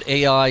talking about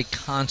AI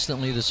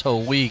constantly this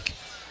whole week.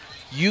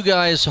 You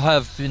guys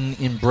have been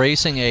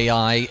embracing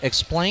AI.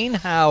 Explain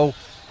how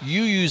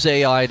you use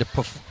AI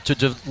to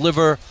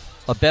deliver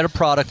a better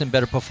product and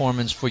better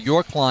performance for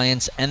your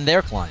clients and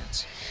their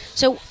clients.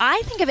 So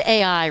I think of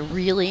AI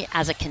really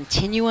as a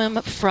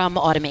continuum from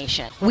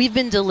automation. We've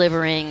been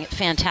delivering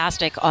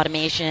fantastic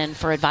automation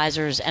for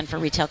advisors and for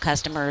retail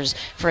customers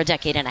for a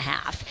decade and a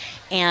half.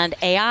 And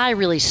AI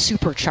really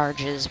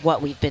supercharges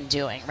what we've been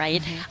doing,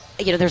 right?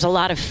 There's a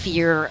lot of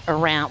fear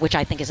around, which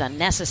I think is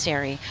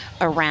unnecessary,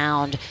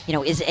 around,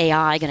 is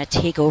AI going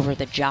to take over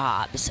the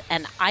jobs?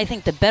 And I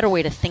think the better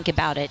way to think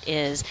about it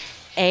is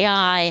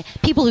AI,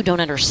 people who don't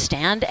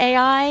understand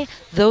AI,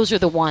 those are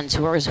the ones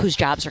whose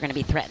jobs are going to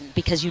be threatened,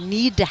 because you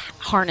need to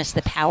harness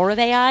the power of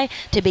AI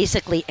to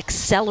basically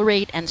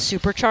accelerate and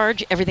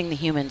supercharge everything the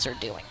humans are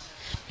doing.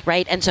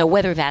 Right? And so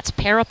whether that's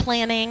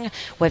paraplanning,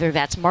 whether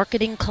that's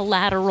marketing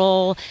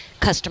collateral,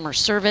 customer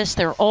service,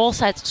 there are all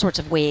sorts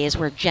of ways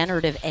where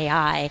generative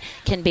AI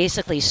can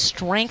basically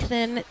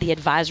strengthen the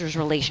advisor's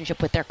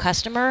relationship with their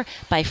customer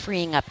by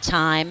freeing up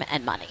time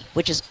and money,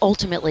 which is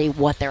ultimately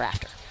what they're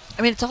after.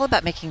 I mean, it's all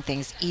about making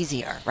things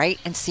easier, right?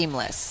 And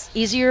seamless.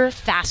 Easier,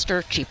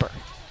 faster, cheaper.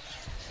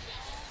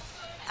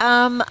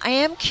 I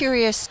am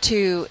curious,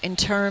 too, in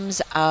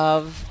terms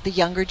of the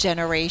younger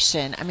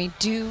generation. I mean,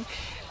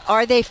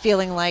 are they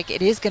feeling like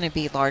it is going to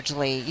be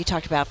largely, you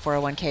talked about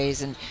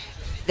 401ks, and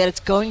that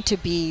it's going to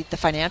be the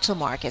financial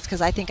markets?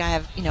 Because I think I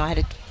had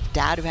a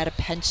dad who had a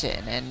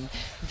pension and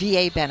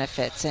VA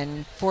benefits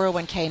and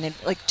 401k and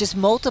like just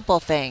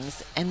multiple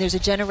things. And there's a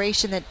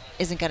generation that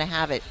isn't going to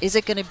have it. Is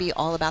it going to be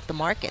all about the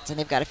markets? And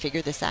they've got to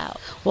figure this out.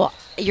 Well,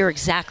 you're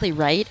exactly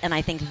right. And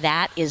I think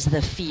that is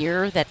the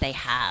fear that they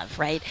have,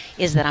 right?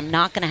 Is that I'm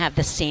not going to have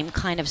the same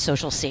kind of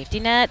social safety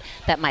net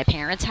that my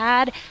parents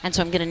had. And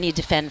so I'm going to need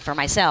to fend for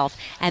myself.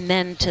 And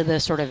then to the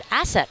sort of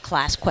asset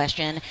class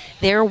question,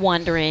 they're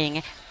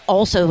wondering,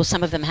 also,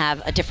 some of them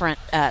have a different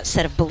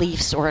set of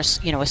beliefs or a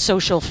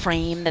social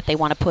frame that they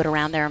want to put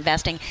around their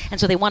investing. And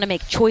so they want to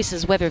make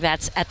choices, whether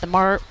that's at the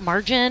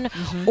margin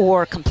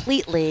or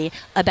completely,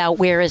 about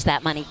where is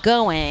that money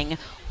going,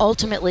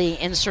 ultimately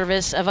in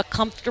service of a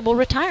comfortable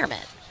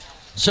retirement.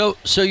 So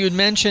you'd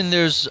mentioned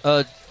there's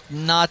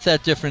not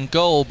that different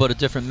goal, but a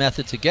different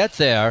method to get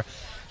there.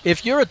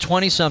 If you're a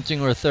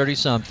 20-something or a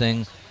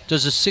 30-something,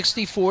 does a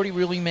 60-40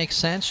 really make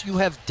sense? You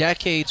have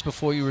decades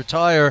before you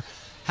retire.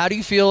 How do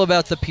you feel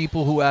about the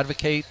people who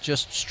advocate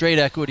just straight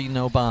equity,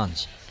 no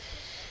bonds?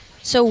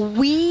 So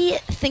we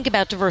think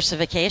about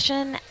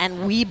diversification,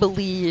 and we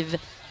believe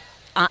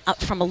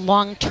from a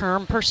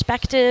long-term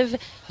perspective,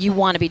 you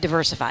want to be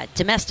diversified.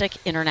 Domestic,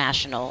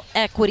 international,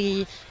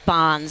 equity,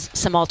 bonds,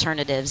 some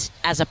alternatives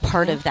as a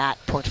part of that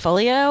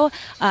portfolio.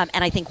 And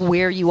I think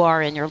where you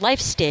are in your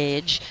life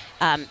stage,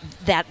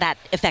 that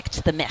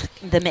affects the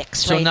mix.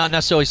 So right? Not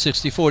necessarily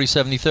 60-40,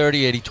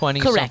 70-30,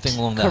 80-20, something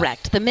along that.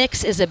 Correct. The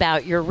mix is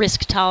about your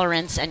risk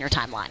tolerance and your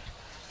timeline.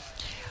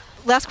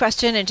 Last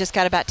question, and just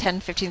got about 10,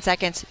 15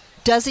 seconds.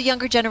 Does the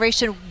younger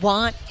generation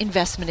want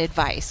investment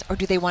advice, or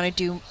do they want to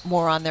do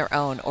more on their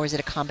own, or is it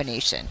a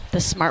combination?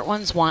 The smart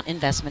ones want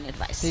investment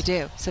advice. They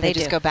do. So they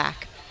just go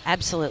back.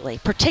 Absolutely.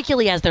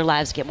 Particularly as their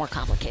lives get more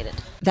complicated.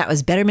 That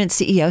was Betterment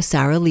CEO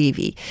Sarah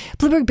Levy.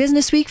 Bloomberg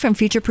Businessweek from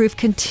Futureproof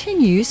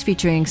continues,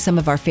 featuring some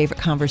of our favorite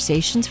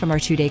conversations from our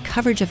 2-day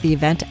coverage of the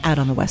event out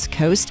on the West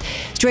Coast.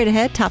 Straight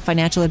ahead, top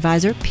financial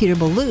advisor Peter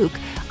Maluk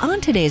on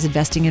today's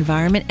investing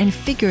environment and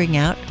figuring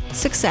out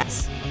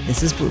success.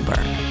 This is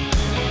Bloomberg.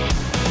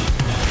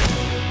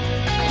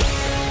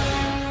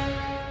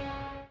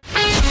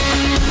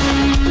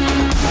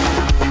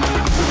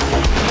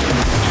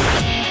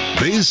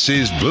 This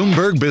is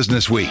Bloomberg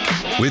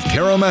Businessweek with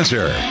Carol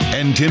Massar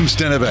and Tim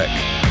Stenovec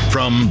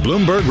from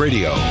Bloomberg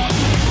Radio.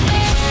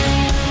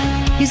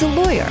 He's a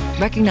lawyer,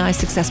 recognized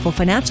successful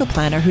financial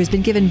planner who's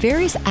been given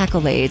various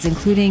accolades,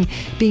 including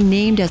being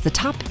named as the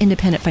top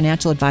independent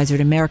financial advisor in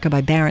America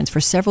by Barron's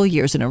for several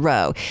years in a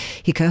row.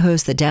 He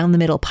co-hosts the Down the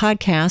Middle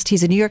podcast.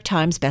 He's a New York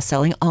Times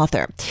bestselling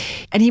author.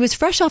 And he was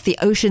fresh off the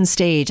Ocean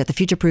stage at the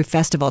Future Proof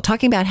Festival,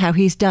 talking about how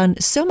he's done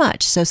so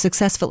much so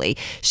successfully,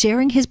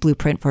 sharing his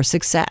blueprint for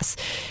success.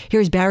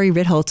 Here's Barry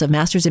Ritholtz of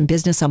Masters in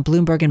Business on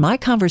Bloomberg in my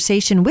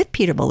conversation with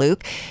Peter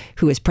Mallouk,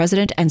 who is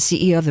president and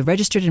CEO of the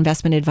registered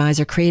investment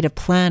advisor Creative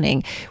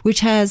Planning, which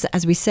has,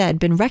 as we said,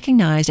 been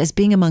recognized as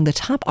being among the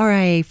top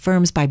RIA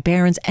firms by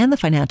Barron's and the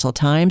Financial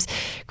Times.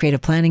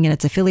 Creative Planning and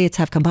its affiliates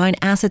have combined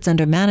assets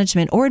under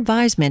management or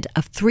advisement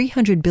of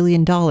 $300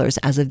 billion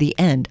as of the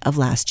end of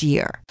last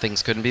year.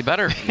 Things couldn't be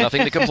better.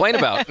 Nothing to complain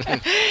about.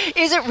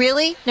 Is it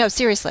really? No,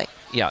 seriously.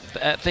 Yeah,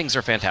 things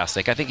are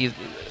fantastic. I think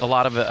a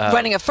lot of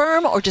running a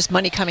firm or just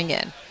money coming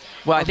in.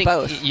 Well, I think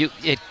both. you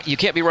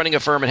can't be running a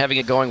firm and having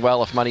it going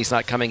well if money's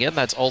not coming in.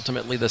 That's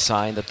ultimately the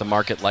sign that the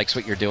market likes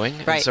what you're doing.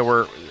 Right. And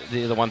so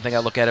the one thing I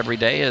look at every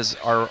day is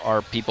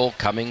are people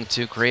coming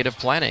to Creative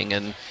Planning,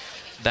 and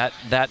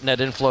that net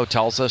inflow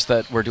tells us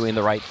that we're doing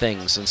the right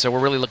things. And so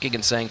we're really looking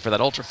and saying, for that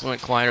ultra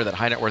fluent client or that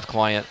high net worth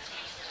client,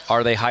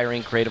 are they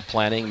hiring Creative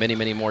Planning many,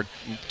 many more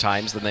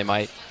times than they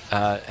might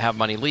have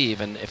money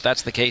leave? And if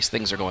that's the case,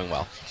 things are going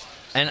well.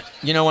 And,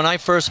 when I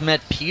first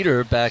met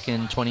Peter back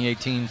in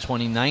 2018,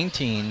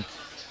 2019,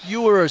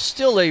 you were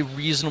still a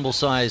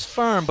reasonable-sized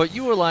firm, but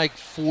you were like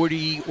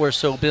 $40 or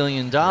so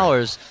billion.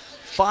 Right.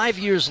 5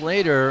 years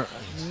later,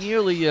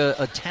 nearly a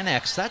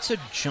 10x. That's a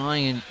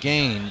giant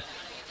gain.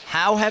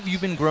 How have you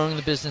been growing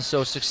the business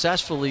so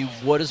successfully?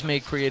 What has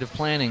made Creative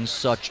Planning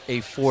such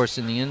a force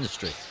in the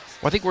industry?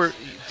 Well, I think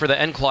for the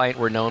end client,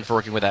 we're known for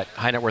working with that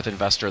high net worth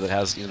investor that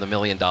has the $1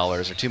 million or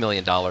 $2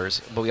 million.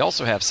 But we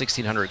also have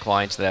 1,600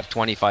 clients that have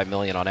 $25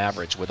 million on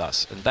average with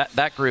us. And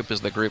that group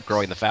is the group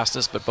growing the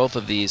fastest, but both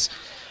of these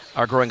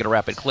are growing at a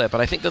rapid clip.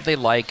 And I think that they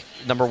like,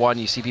 number one,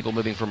 you see people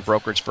moving from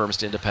brokerage firms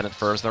to independent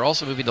firms. They're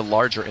also moving to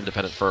larger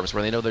independent firms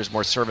where they know there's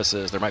more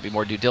services, there might be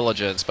more due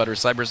diligence, better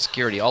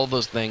cybersecurity, all of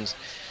those things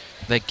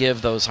that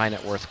give those high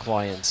net worth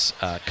clients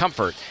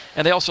comfort.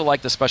 And they also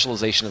like the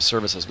specialization of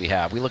services we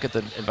have. We look at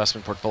the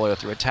investment portfolio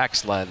through a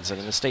tax lens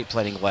and an estate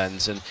planning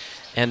lens,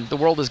 and the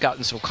world has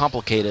gotten so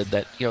complicated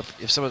that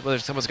if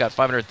someone's got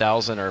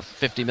 500,000 or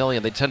 50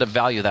 million, they tend to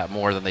value that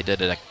more than they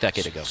did a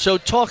decade ago. So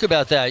talk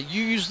about that.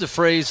 You use the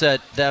phrase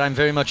that I'm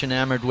very much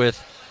enamored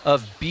with,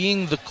 of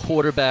being the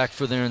quarterback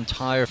for their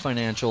entire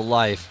financial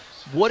life.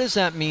 What does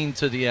that mean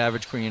to the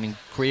average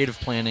Creative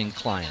Planning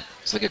client?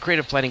 So like a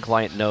Creative Planning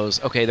client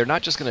knows, okay, they're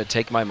not just going to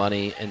take my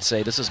money and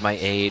say, this is my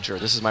age or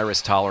this is my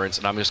risk tolerance,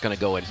 and I'm just going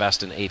to go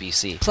invest in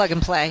ABC. Plug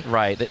and play.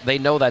 Right. They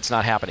know that's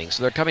not happening.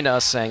 So they're coming to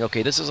us saying,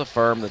 okay, this is a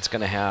firm that's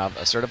going to have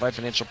a certified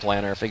financial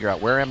planner, figure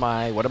out where am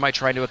I, what am I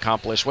trying to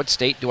accomplish, what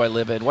state do I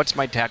live in, what's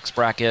my tax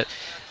bracket,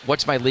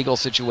 what's my legal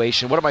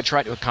situation, what am I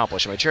trying to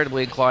accomplish? Am I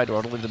charitably inclined? Do I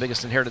want to leave the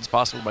biggest inheritance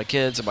possible to my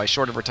kids? Am I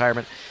short of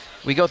retirement?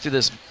 We go through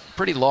this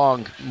pretty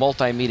long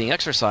multi-meeting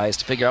exercise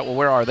to figure out, well,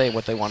 where are they,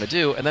 what they want to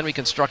do, and then we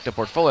construct a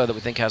portfolio that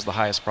we think has the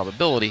highest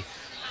probability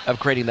of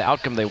creating the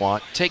outcome they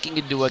want, taking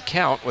into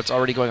account what's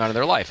already going on in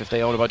their life. If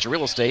they own a bunch of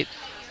real estate,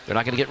 they're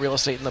not going to get real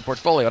estate in the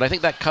portfolio. And I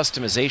think that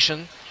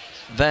customization,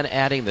 then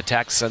adding the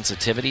tax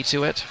sensitivity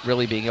to it,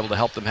 really being able to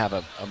help them have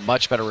a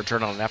much better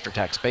return on an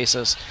after-tax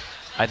basis,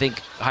 I think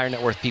higher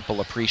net worth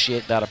people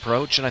appreciate that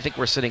approach, and I think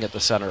we're sitting at the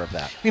center of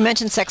that. We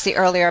mentioned sexy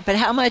earlier, but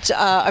how much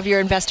of your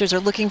investors are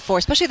looking for,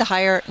 especially the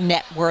higher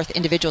net worth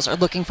individuals, are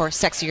looking for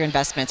sexier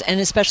investments? And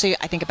especially,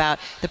 I think about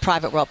the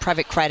private world,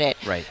 private credit,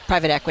 right.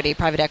 private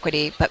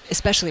equity, but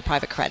especially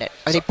private credit.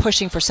 Are they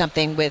pushing for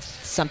something with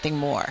something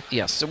more?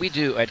 Yes, so we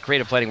do, at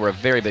Creative Planning, we're a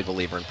very big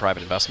believer in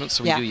private investments,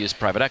 so we do use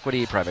private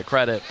equity, private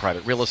credit,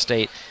 private real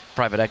estate.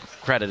 Private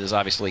credit has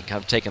obviously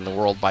kind of taken the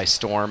world by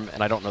storm,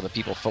 and I don't know that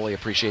people fully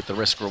appreciate the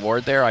risk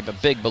reward there. I'm a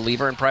big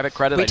believer in private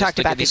credit. We I just talked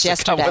think about it needs this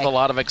to come yesterday. with a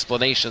lot of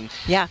explanation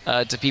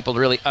to people to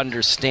really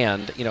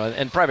understand.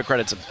 And private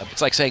credit's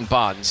it's like saying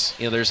bonds.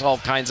 There's all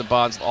kinds of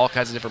bonds, all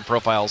kinds of different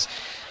profiles,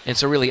 and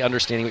so really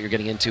understanding what you're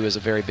getting into is a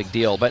very big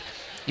deal. But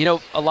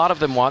a lot of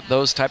them want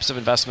those types of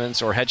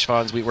investments or hedge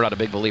funds. We're not a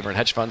big believer in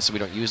hedge funds, so we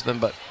don't use them.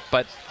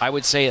 But I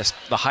would say as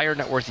the higher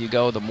net worth you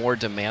go, the more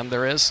demand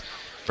there is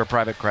for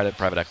private credit,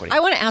 private equity. I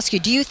want to ask you,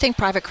 do you think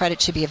private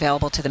credit should be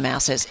available to the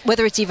masses,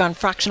 whether it's even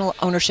fractional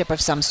ownership of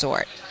some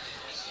sort?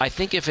 I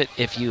think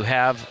if you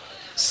have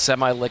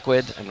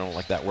semi-liquid, I don't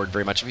like that word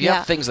very much, if you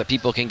have things that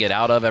people can get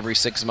out of every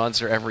 6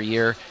 months or every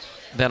year,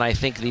 then I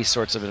think these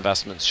sorts of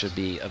investments should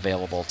be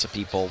available to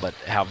people that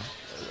have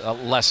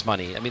less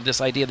money. I mean,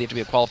 this idea that you have to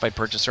be a qualified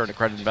purchaser and a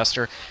credit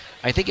investor,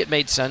 I think it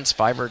made sense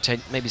 5 or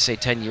 10, maybe say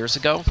 10 years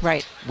ago,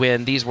 right?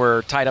 When these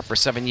were tied up for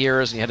 7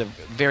 years and you had to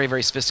very,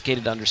 very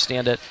sophisticated to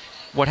understand it.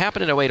 What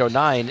happened in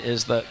 08-09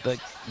 is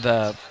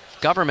the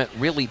government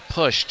really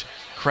pushed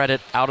credit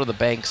out of the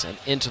banks and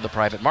into the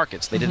private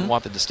markets. They didn't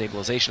want the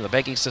destabilization of the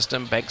banking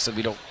system. Banks said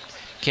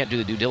can't do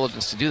the due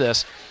diligence to do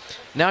this.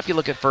 Now if you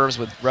look at firms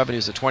with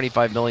revenues of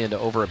 25 million to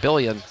over $1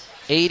 billion,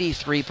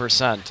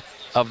 83%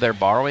 of their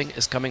borrowing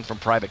is coming from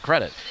private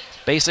credit.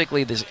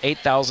 Basically, these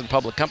 8,000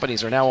 public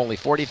companies are now only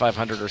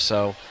 4,500 or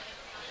so.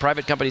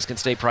 Private companies can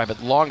stay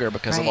private longer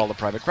because of all the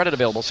private credit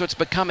available. So it's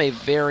become a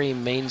very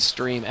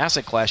mainstream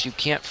asset class. You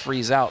can't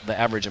freeze out the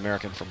average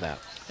American from that.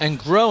 And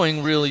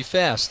growing really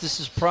fast. This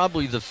is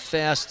probably the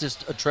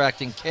fastest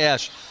attracting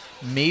cash.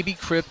 Maybe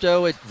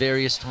crypto at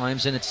various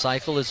times in its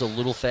cycle is a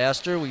little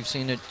faster. We've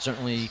seen it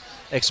certainly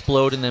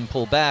explode and then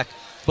pull back.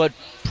 But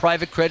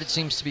private credit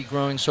seems to be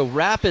growing so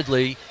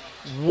rapidly.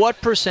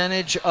 What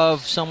percentage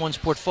of someone's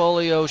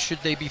portfolio should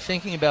they be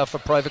thinking about for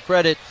private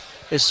credit,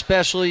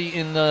 especially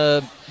in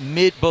the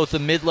both the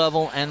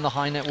mid-level and the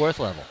high net worth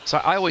level? So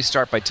I always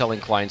start by telling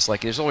clients,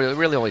 like, there's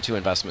really only two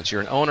investments. You're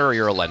an owner or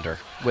you're a lender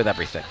with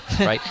everything,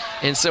 right?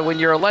 And so when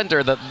you're a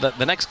lender,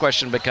 the next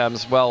question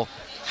becomes, well,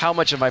 how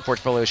much of my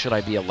portfolio should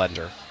I be a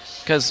lender?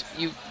 Because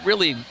you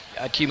really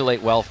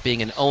accumulate wealth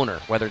being an owner,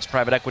 whether it's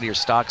private equity or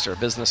stocks or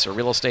business or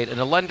real estate. And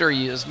a lender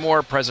is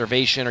more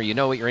preservation, or you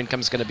know what your income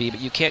is going to be, but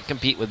you can't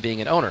compete with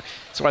being an owner.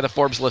 That's why the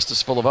Forbes list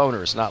is full of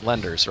owners, not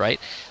lenders, right?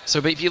 So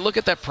but if you look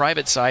at that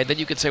private side, then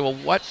you could say, well,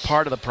 what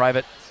part of the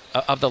private,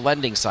 of the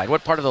lending side,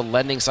 what part of the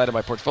lending side of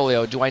my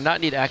portfolio do I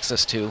not need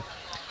access to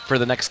for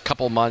the next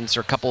couple months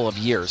or couple of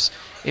years?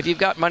 If you've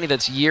got money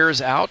that's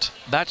years out,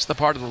 that's the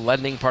part of the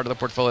lending part of the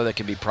portfolio that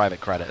can be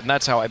private credit. And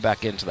that's how I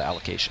back into the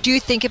allocation. Do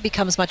you think it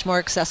becomes much more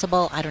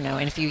accessible, I don't know,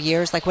 in a few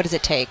years? Like, what does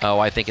it take? Oh,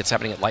 I think it's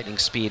happening at lightning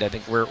speed. I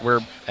think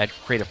we're at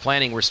Creative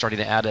Planning, we're starting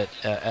to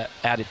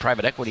add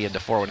private equity into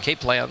 401k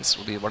plans.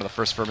 We'll be one of the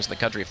first firms in the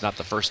country, if not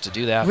the first, to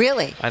do that.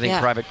 Really? I think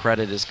private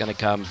credit is going to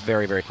come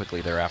very, very quickly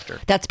thereafter.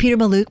 That's Peter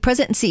Mallouk,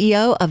 President and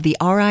CEO of the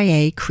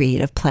RIA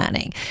Creative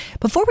Planning.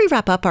 Before we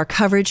wrap up our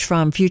coverage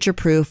from Future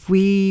Proof,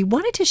 we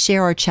wanted to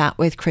share our chat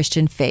with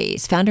Christian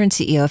Faze, founder and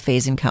CEO of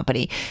Faze &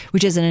 Company,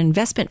 which is an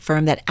investment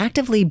firm that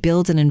actively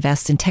builds and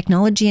invests in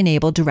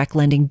technology-enabled direct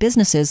lending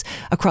businesses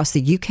across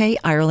the UK,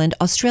 Ireland,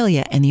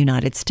 Australia, and the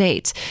United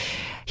States.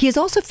 He is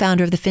also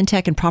founder of the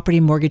fintech and property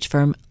mortgage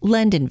firm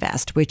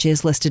LendInvest, which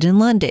is listed in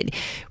London.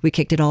 We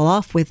kicked it all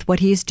off with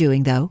what he is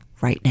doing, though,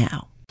 right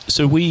now.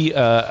 So we're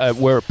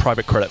a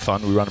private credit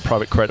fund. We run a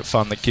private credit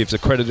fund that gives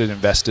accredited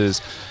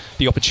investors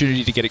the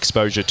opportunity to get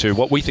exposure to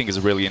what we think is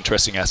a really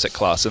interesting asset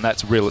class, and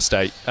that's real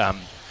estate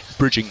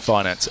bridging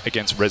finance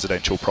against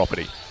residential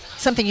property.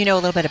 Something you know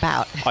a little bit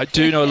about. I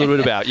do know a little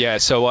bit about, yeah.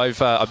 So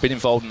I've been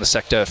involved in the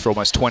sector for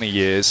almost 20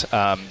 years.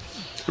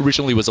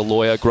 Originally was a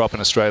lawyer, grew up in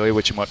Australia,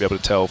 which you might be able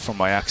to tell from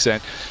my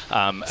accent.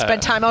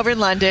 Spent time over in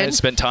London.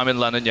 Spent time in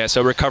London, yeah.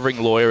 So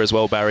recovering lawyer as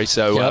well, Barry.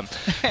 So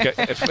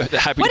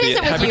happy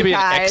to be an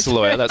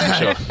ex-lawyer, that's for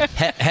sure.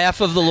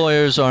 Half of the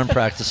lawyers aren't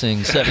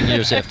practicing 7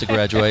 years after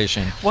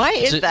graduation. Why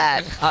is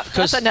that?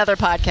 That's another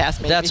podcast,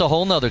 maybe. That's a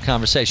whole nother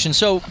conversation.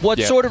 So what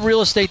sort of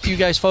real estate do you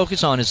guys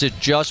focus on? Is it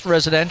just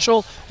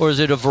residential, or is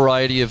it a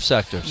variety of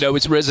sectors? No,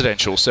 it's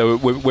residential. So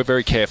we're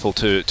very careful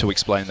to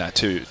explain that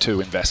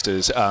to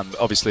investors.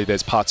 Obviously,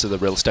 there's parts of the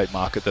real estate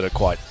market that are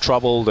quite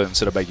troubled and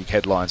sort of making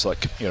headlines,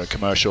 like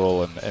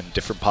commercial and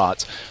different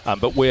parts.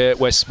 But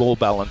we're small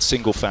balance,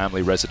 single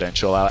family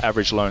residential. Our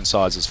average loan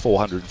size is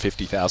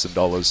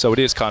 $450,000. So it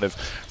is kind of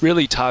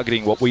really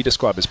targeting what we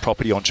describe as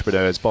property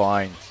entrepreneurs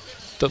buying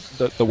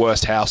the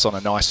worst house on a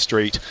nice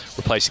street,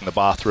 replacing the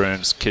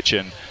bathrooms,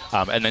 kitchen,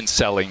 and then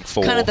selling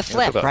for kind of the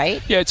flip,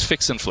 right? Yeah, it's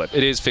fix and flip.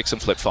 It is fix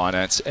and flip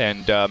finance,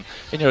 and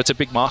it's a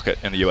big market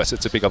in the US.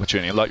 It's a big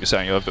opportunity. And like you're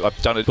saying, I've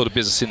built a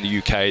business in the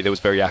UK that was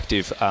very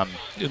active.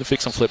 The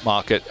fix and flip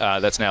market,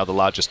 that's now the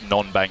largest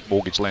non-bank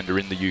mortgage lender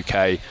in the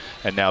UK,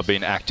 and now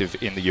been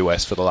active in the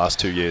US for the last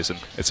 2 years, and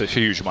it's a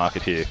huge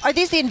market here. Are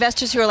these the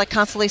investors who are like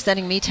constantly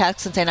sending me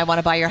texts and saying, "I want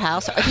to buy your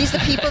house"? Are these the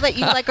people that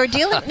you like are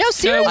dealing? No,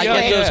 seriously,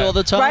 I get those all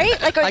the time.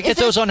 Right? Like, I get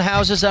those on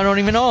houses I don't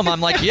even know them.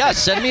 I'm like, yes,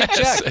 send me a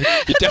check.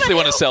 You definitely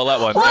want to sell that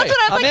one. Well, right. that's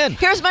what I'm like, in.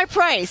 Here's my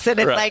price, and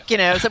it's like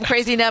some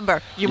crazy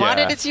number. You want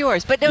it, it's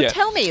yours. But no,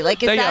 tell me,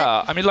 like, is they that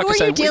are. I mean, like who I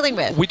say, are you dealing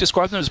with? We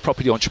describe them as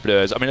property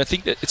entrepreneurs. I mean, I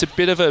think that it's a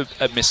bit of a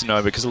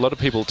misnomer, because a lot of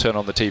people turn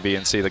on the TV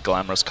and see the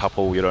glamorous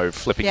couple,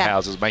 flipping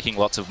houses, making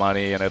lots of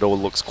money, and it all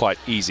looks quite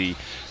easy.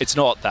 It's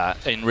not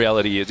that. In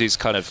reality, it is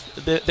kind of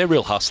they're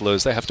real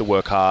hustlers. They have to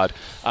work hard,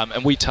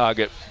 and we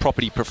target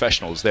property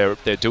professionals. They're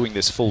doing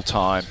this full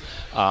time.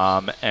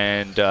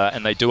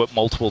 And they do it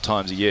multiple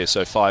times a year,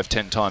 so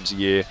 5-10 times a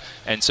year,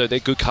 and so they're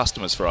good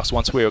customers for us.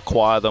 Once we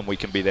acquire them, we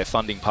can be their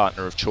funding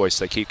partner of choice.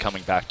 They keep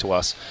coming back to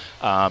us,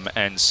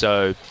 and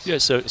so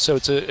it's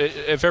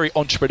a very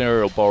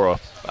entrepreneurial borrower,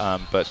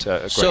 but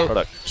a great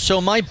product.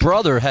 So my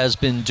brother has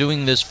been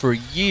doing this for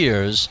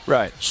years,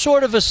 right?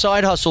 Sort of a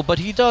side hustle, but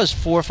he does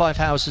 4 or 5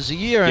 houses a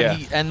year,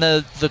 and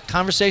the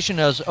conversation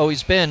has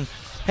always been,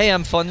 hey,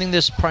 I'm funding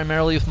this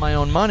primarily with my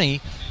own money.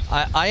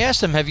 I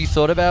asked him, have you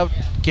thought about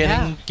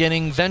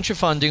getting venture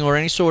funding or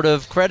any sort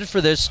of credit for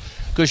this?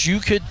 Because you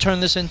could turn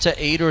this into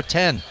 8 or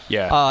 10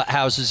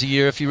 houses a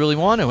year if you really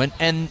want to.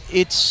 And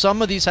it's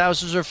some of these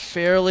houses are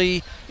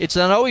fairly. It's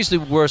not always the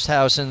worst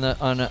house in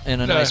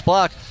a nice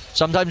block,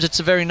 Sometimes it's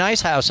a very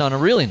nice house on a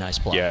really nice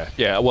block.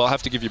 Yeah. Well, I'll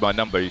have to give you my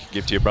number. You can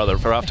give to your brother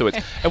for afterwards.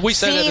 And we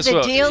say that as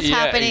well. See, the deal's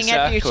happening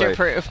at Future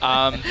Proof.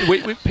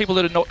 we people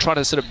that are not trying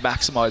to sort of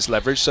maximize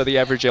leverage. So the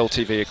average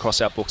LTV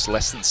across our books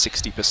less than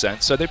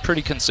 60%. So they're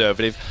pretty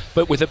conservative,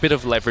 but with a bit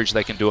of leverage,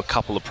 they can do a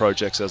couple of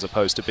projects as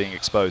opposed to being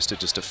exposed to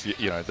just a few,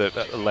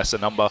 a lesser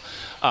number.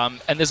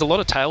 And there's a lot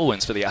of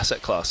tailwinds for the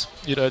asset class.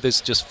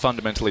 There's just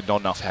fundamentally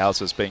not enough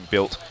houses being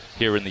built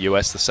here in the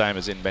US, the same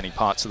as in many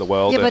parts of the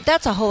world. Yeah, but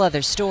that's a whole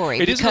other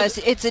story because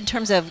it's in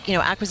terms of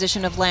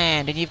acquisition of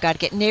land, and you've got to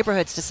get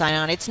neighborhoods to sign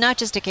on. It's not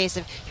just a case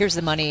of here's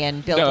the money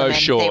and build them. No, and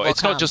sure, they will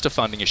it's come. not just a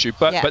funding issue,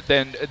 but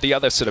then the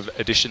other sort of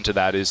addition to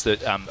that is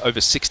that over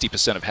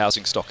 60% of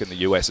housing stock in the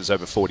US is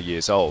over 40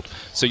 years old.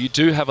 So you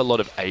do have a lot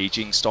of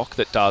aging stock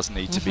that does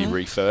need to be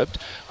refurbed,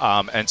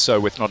 and so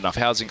with not enough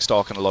housing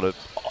stock and a lot of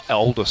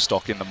older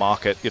stock in the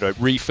market,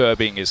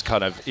 refurbing is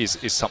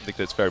something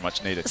that's very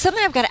much needed.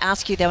 Something I've got to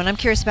ask you though, and I'm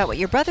curious about what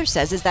your brother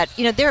says, is that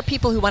there are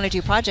people who want to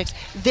do projects.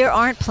 There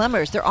aren't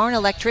plumbers, there aren't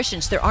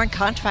electricians, there aren't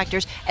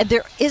contractors, and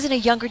there isn't a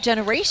younger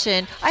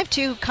generation. I have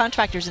 2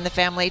 contractors in the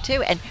family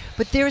too,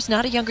 but there is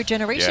not a younger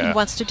generation who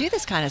wants to do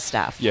this kind of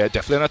stuff. Yeah,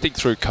 definitely. And I think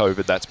through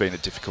COVID, that's been a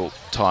difficult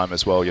time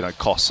as well.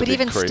 Costs have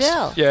increased. But even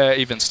still. Yeah,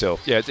 even still.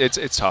 Yeah,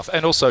 it's tough.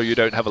 And also, you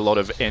don't have a lot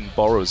of end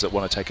borrowers that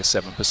want to take a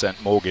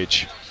 7%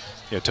 mortgage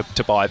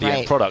to buy the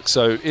end product.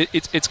 So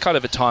it's kind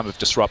of a time of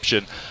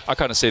disruption. I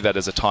kind of see that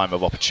as a time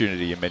of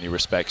opportunity in many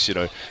respects.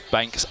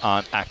 Banks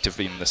aren't active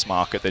in this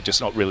market. They're just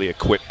not really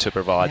equipped to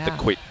provide the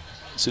quick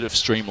sort of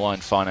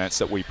streamlined finance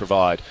that we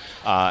provide.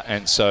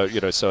 And so,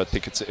 so I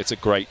think it's a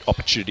great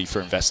opportunity for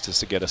investors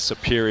to get a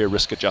superior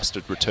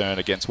risk-adjusted return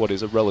against what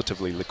is a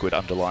relatively liquid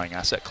underlying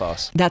asset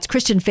class. That's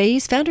Christian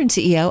Faze, founder and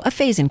CEO of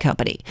Faze &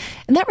 Company.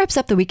 And that wraps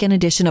up the weekend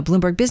edition of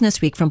Bloomberg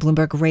Businessweek from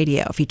Bloomberg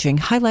Radio, featuring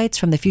highlights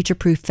from the Future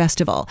Proof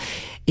Festival.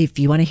 If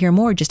you want to hear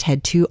more, just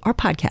head to our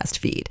podcast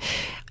feed.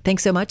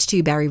 Thanks so much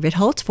to Barry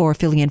Ritholtz for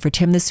filling in for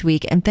Tim this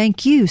week, and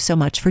thank you so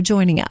much for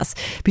joining us.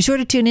 Be sure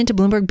to tune in to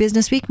Bloomberg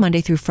Businessweek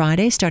Monday through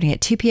Friday, starting at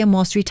 2 p.m.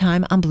 Wall Street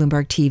time on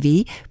Bloomberg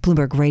TV,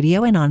 Bloomberg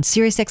Radio, and on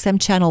Sirius XM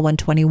Channel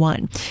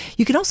 121.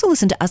 You can also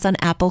listen to us on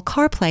Apple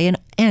CarPlay and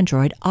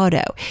Android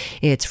Auto.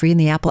 It's free in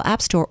the Apple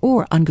App Store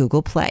or on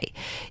Google Play.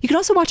 You can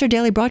also watch our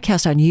daily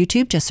broadcast on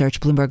YouTube. Just search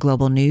Bloomberg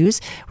Global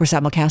News. We're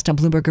simulcast on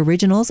Bloomberg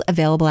Originals,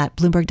 available at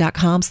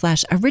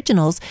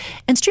Bloomberg.com/originals,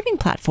 and streaming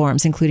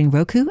platforms including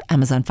Roku,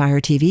 Amazon Fire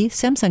TV,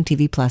 Samsung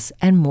TV Plus,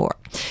 and more.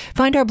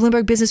 Find our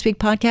Bloomberg Businessweek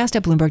podcast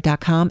at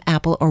Bloomberg.com,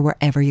 Apple, or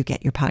wherever you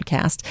get your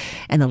podcast.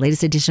 And the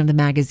latest edition of the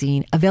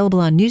magazine available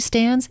on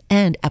newsstands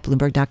and at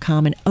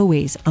Bloomberg.com and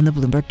always on the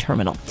Bloomberg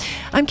terminal.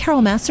 I'm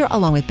Carol Massar,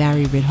 along with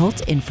Barry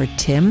Ritholtz, in for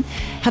Tim.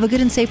 Have a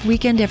good and safe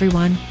weekend,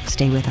 everyone.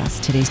 Stay with us.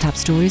 Today's top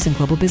stories and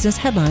global business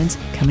headlines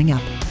coming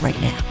up right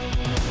now.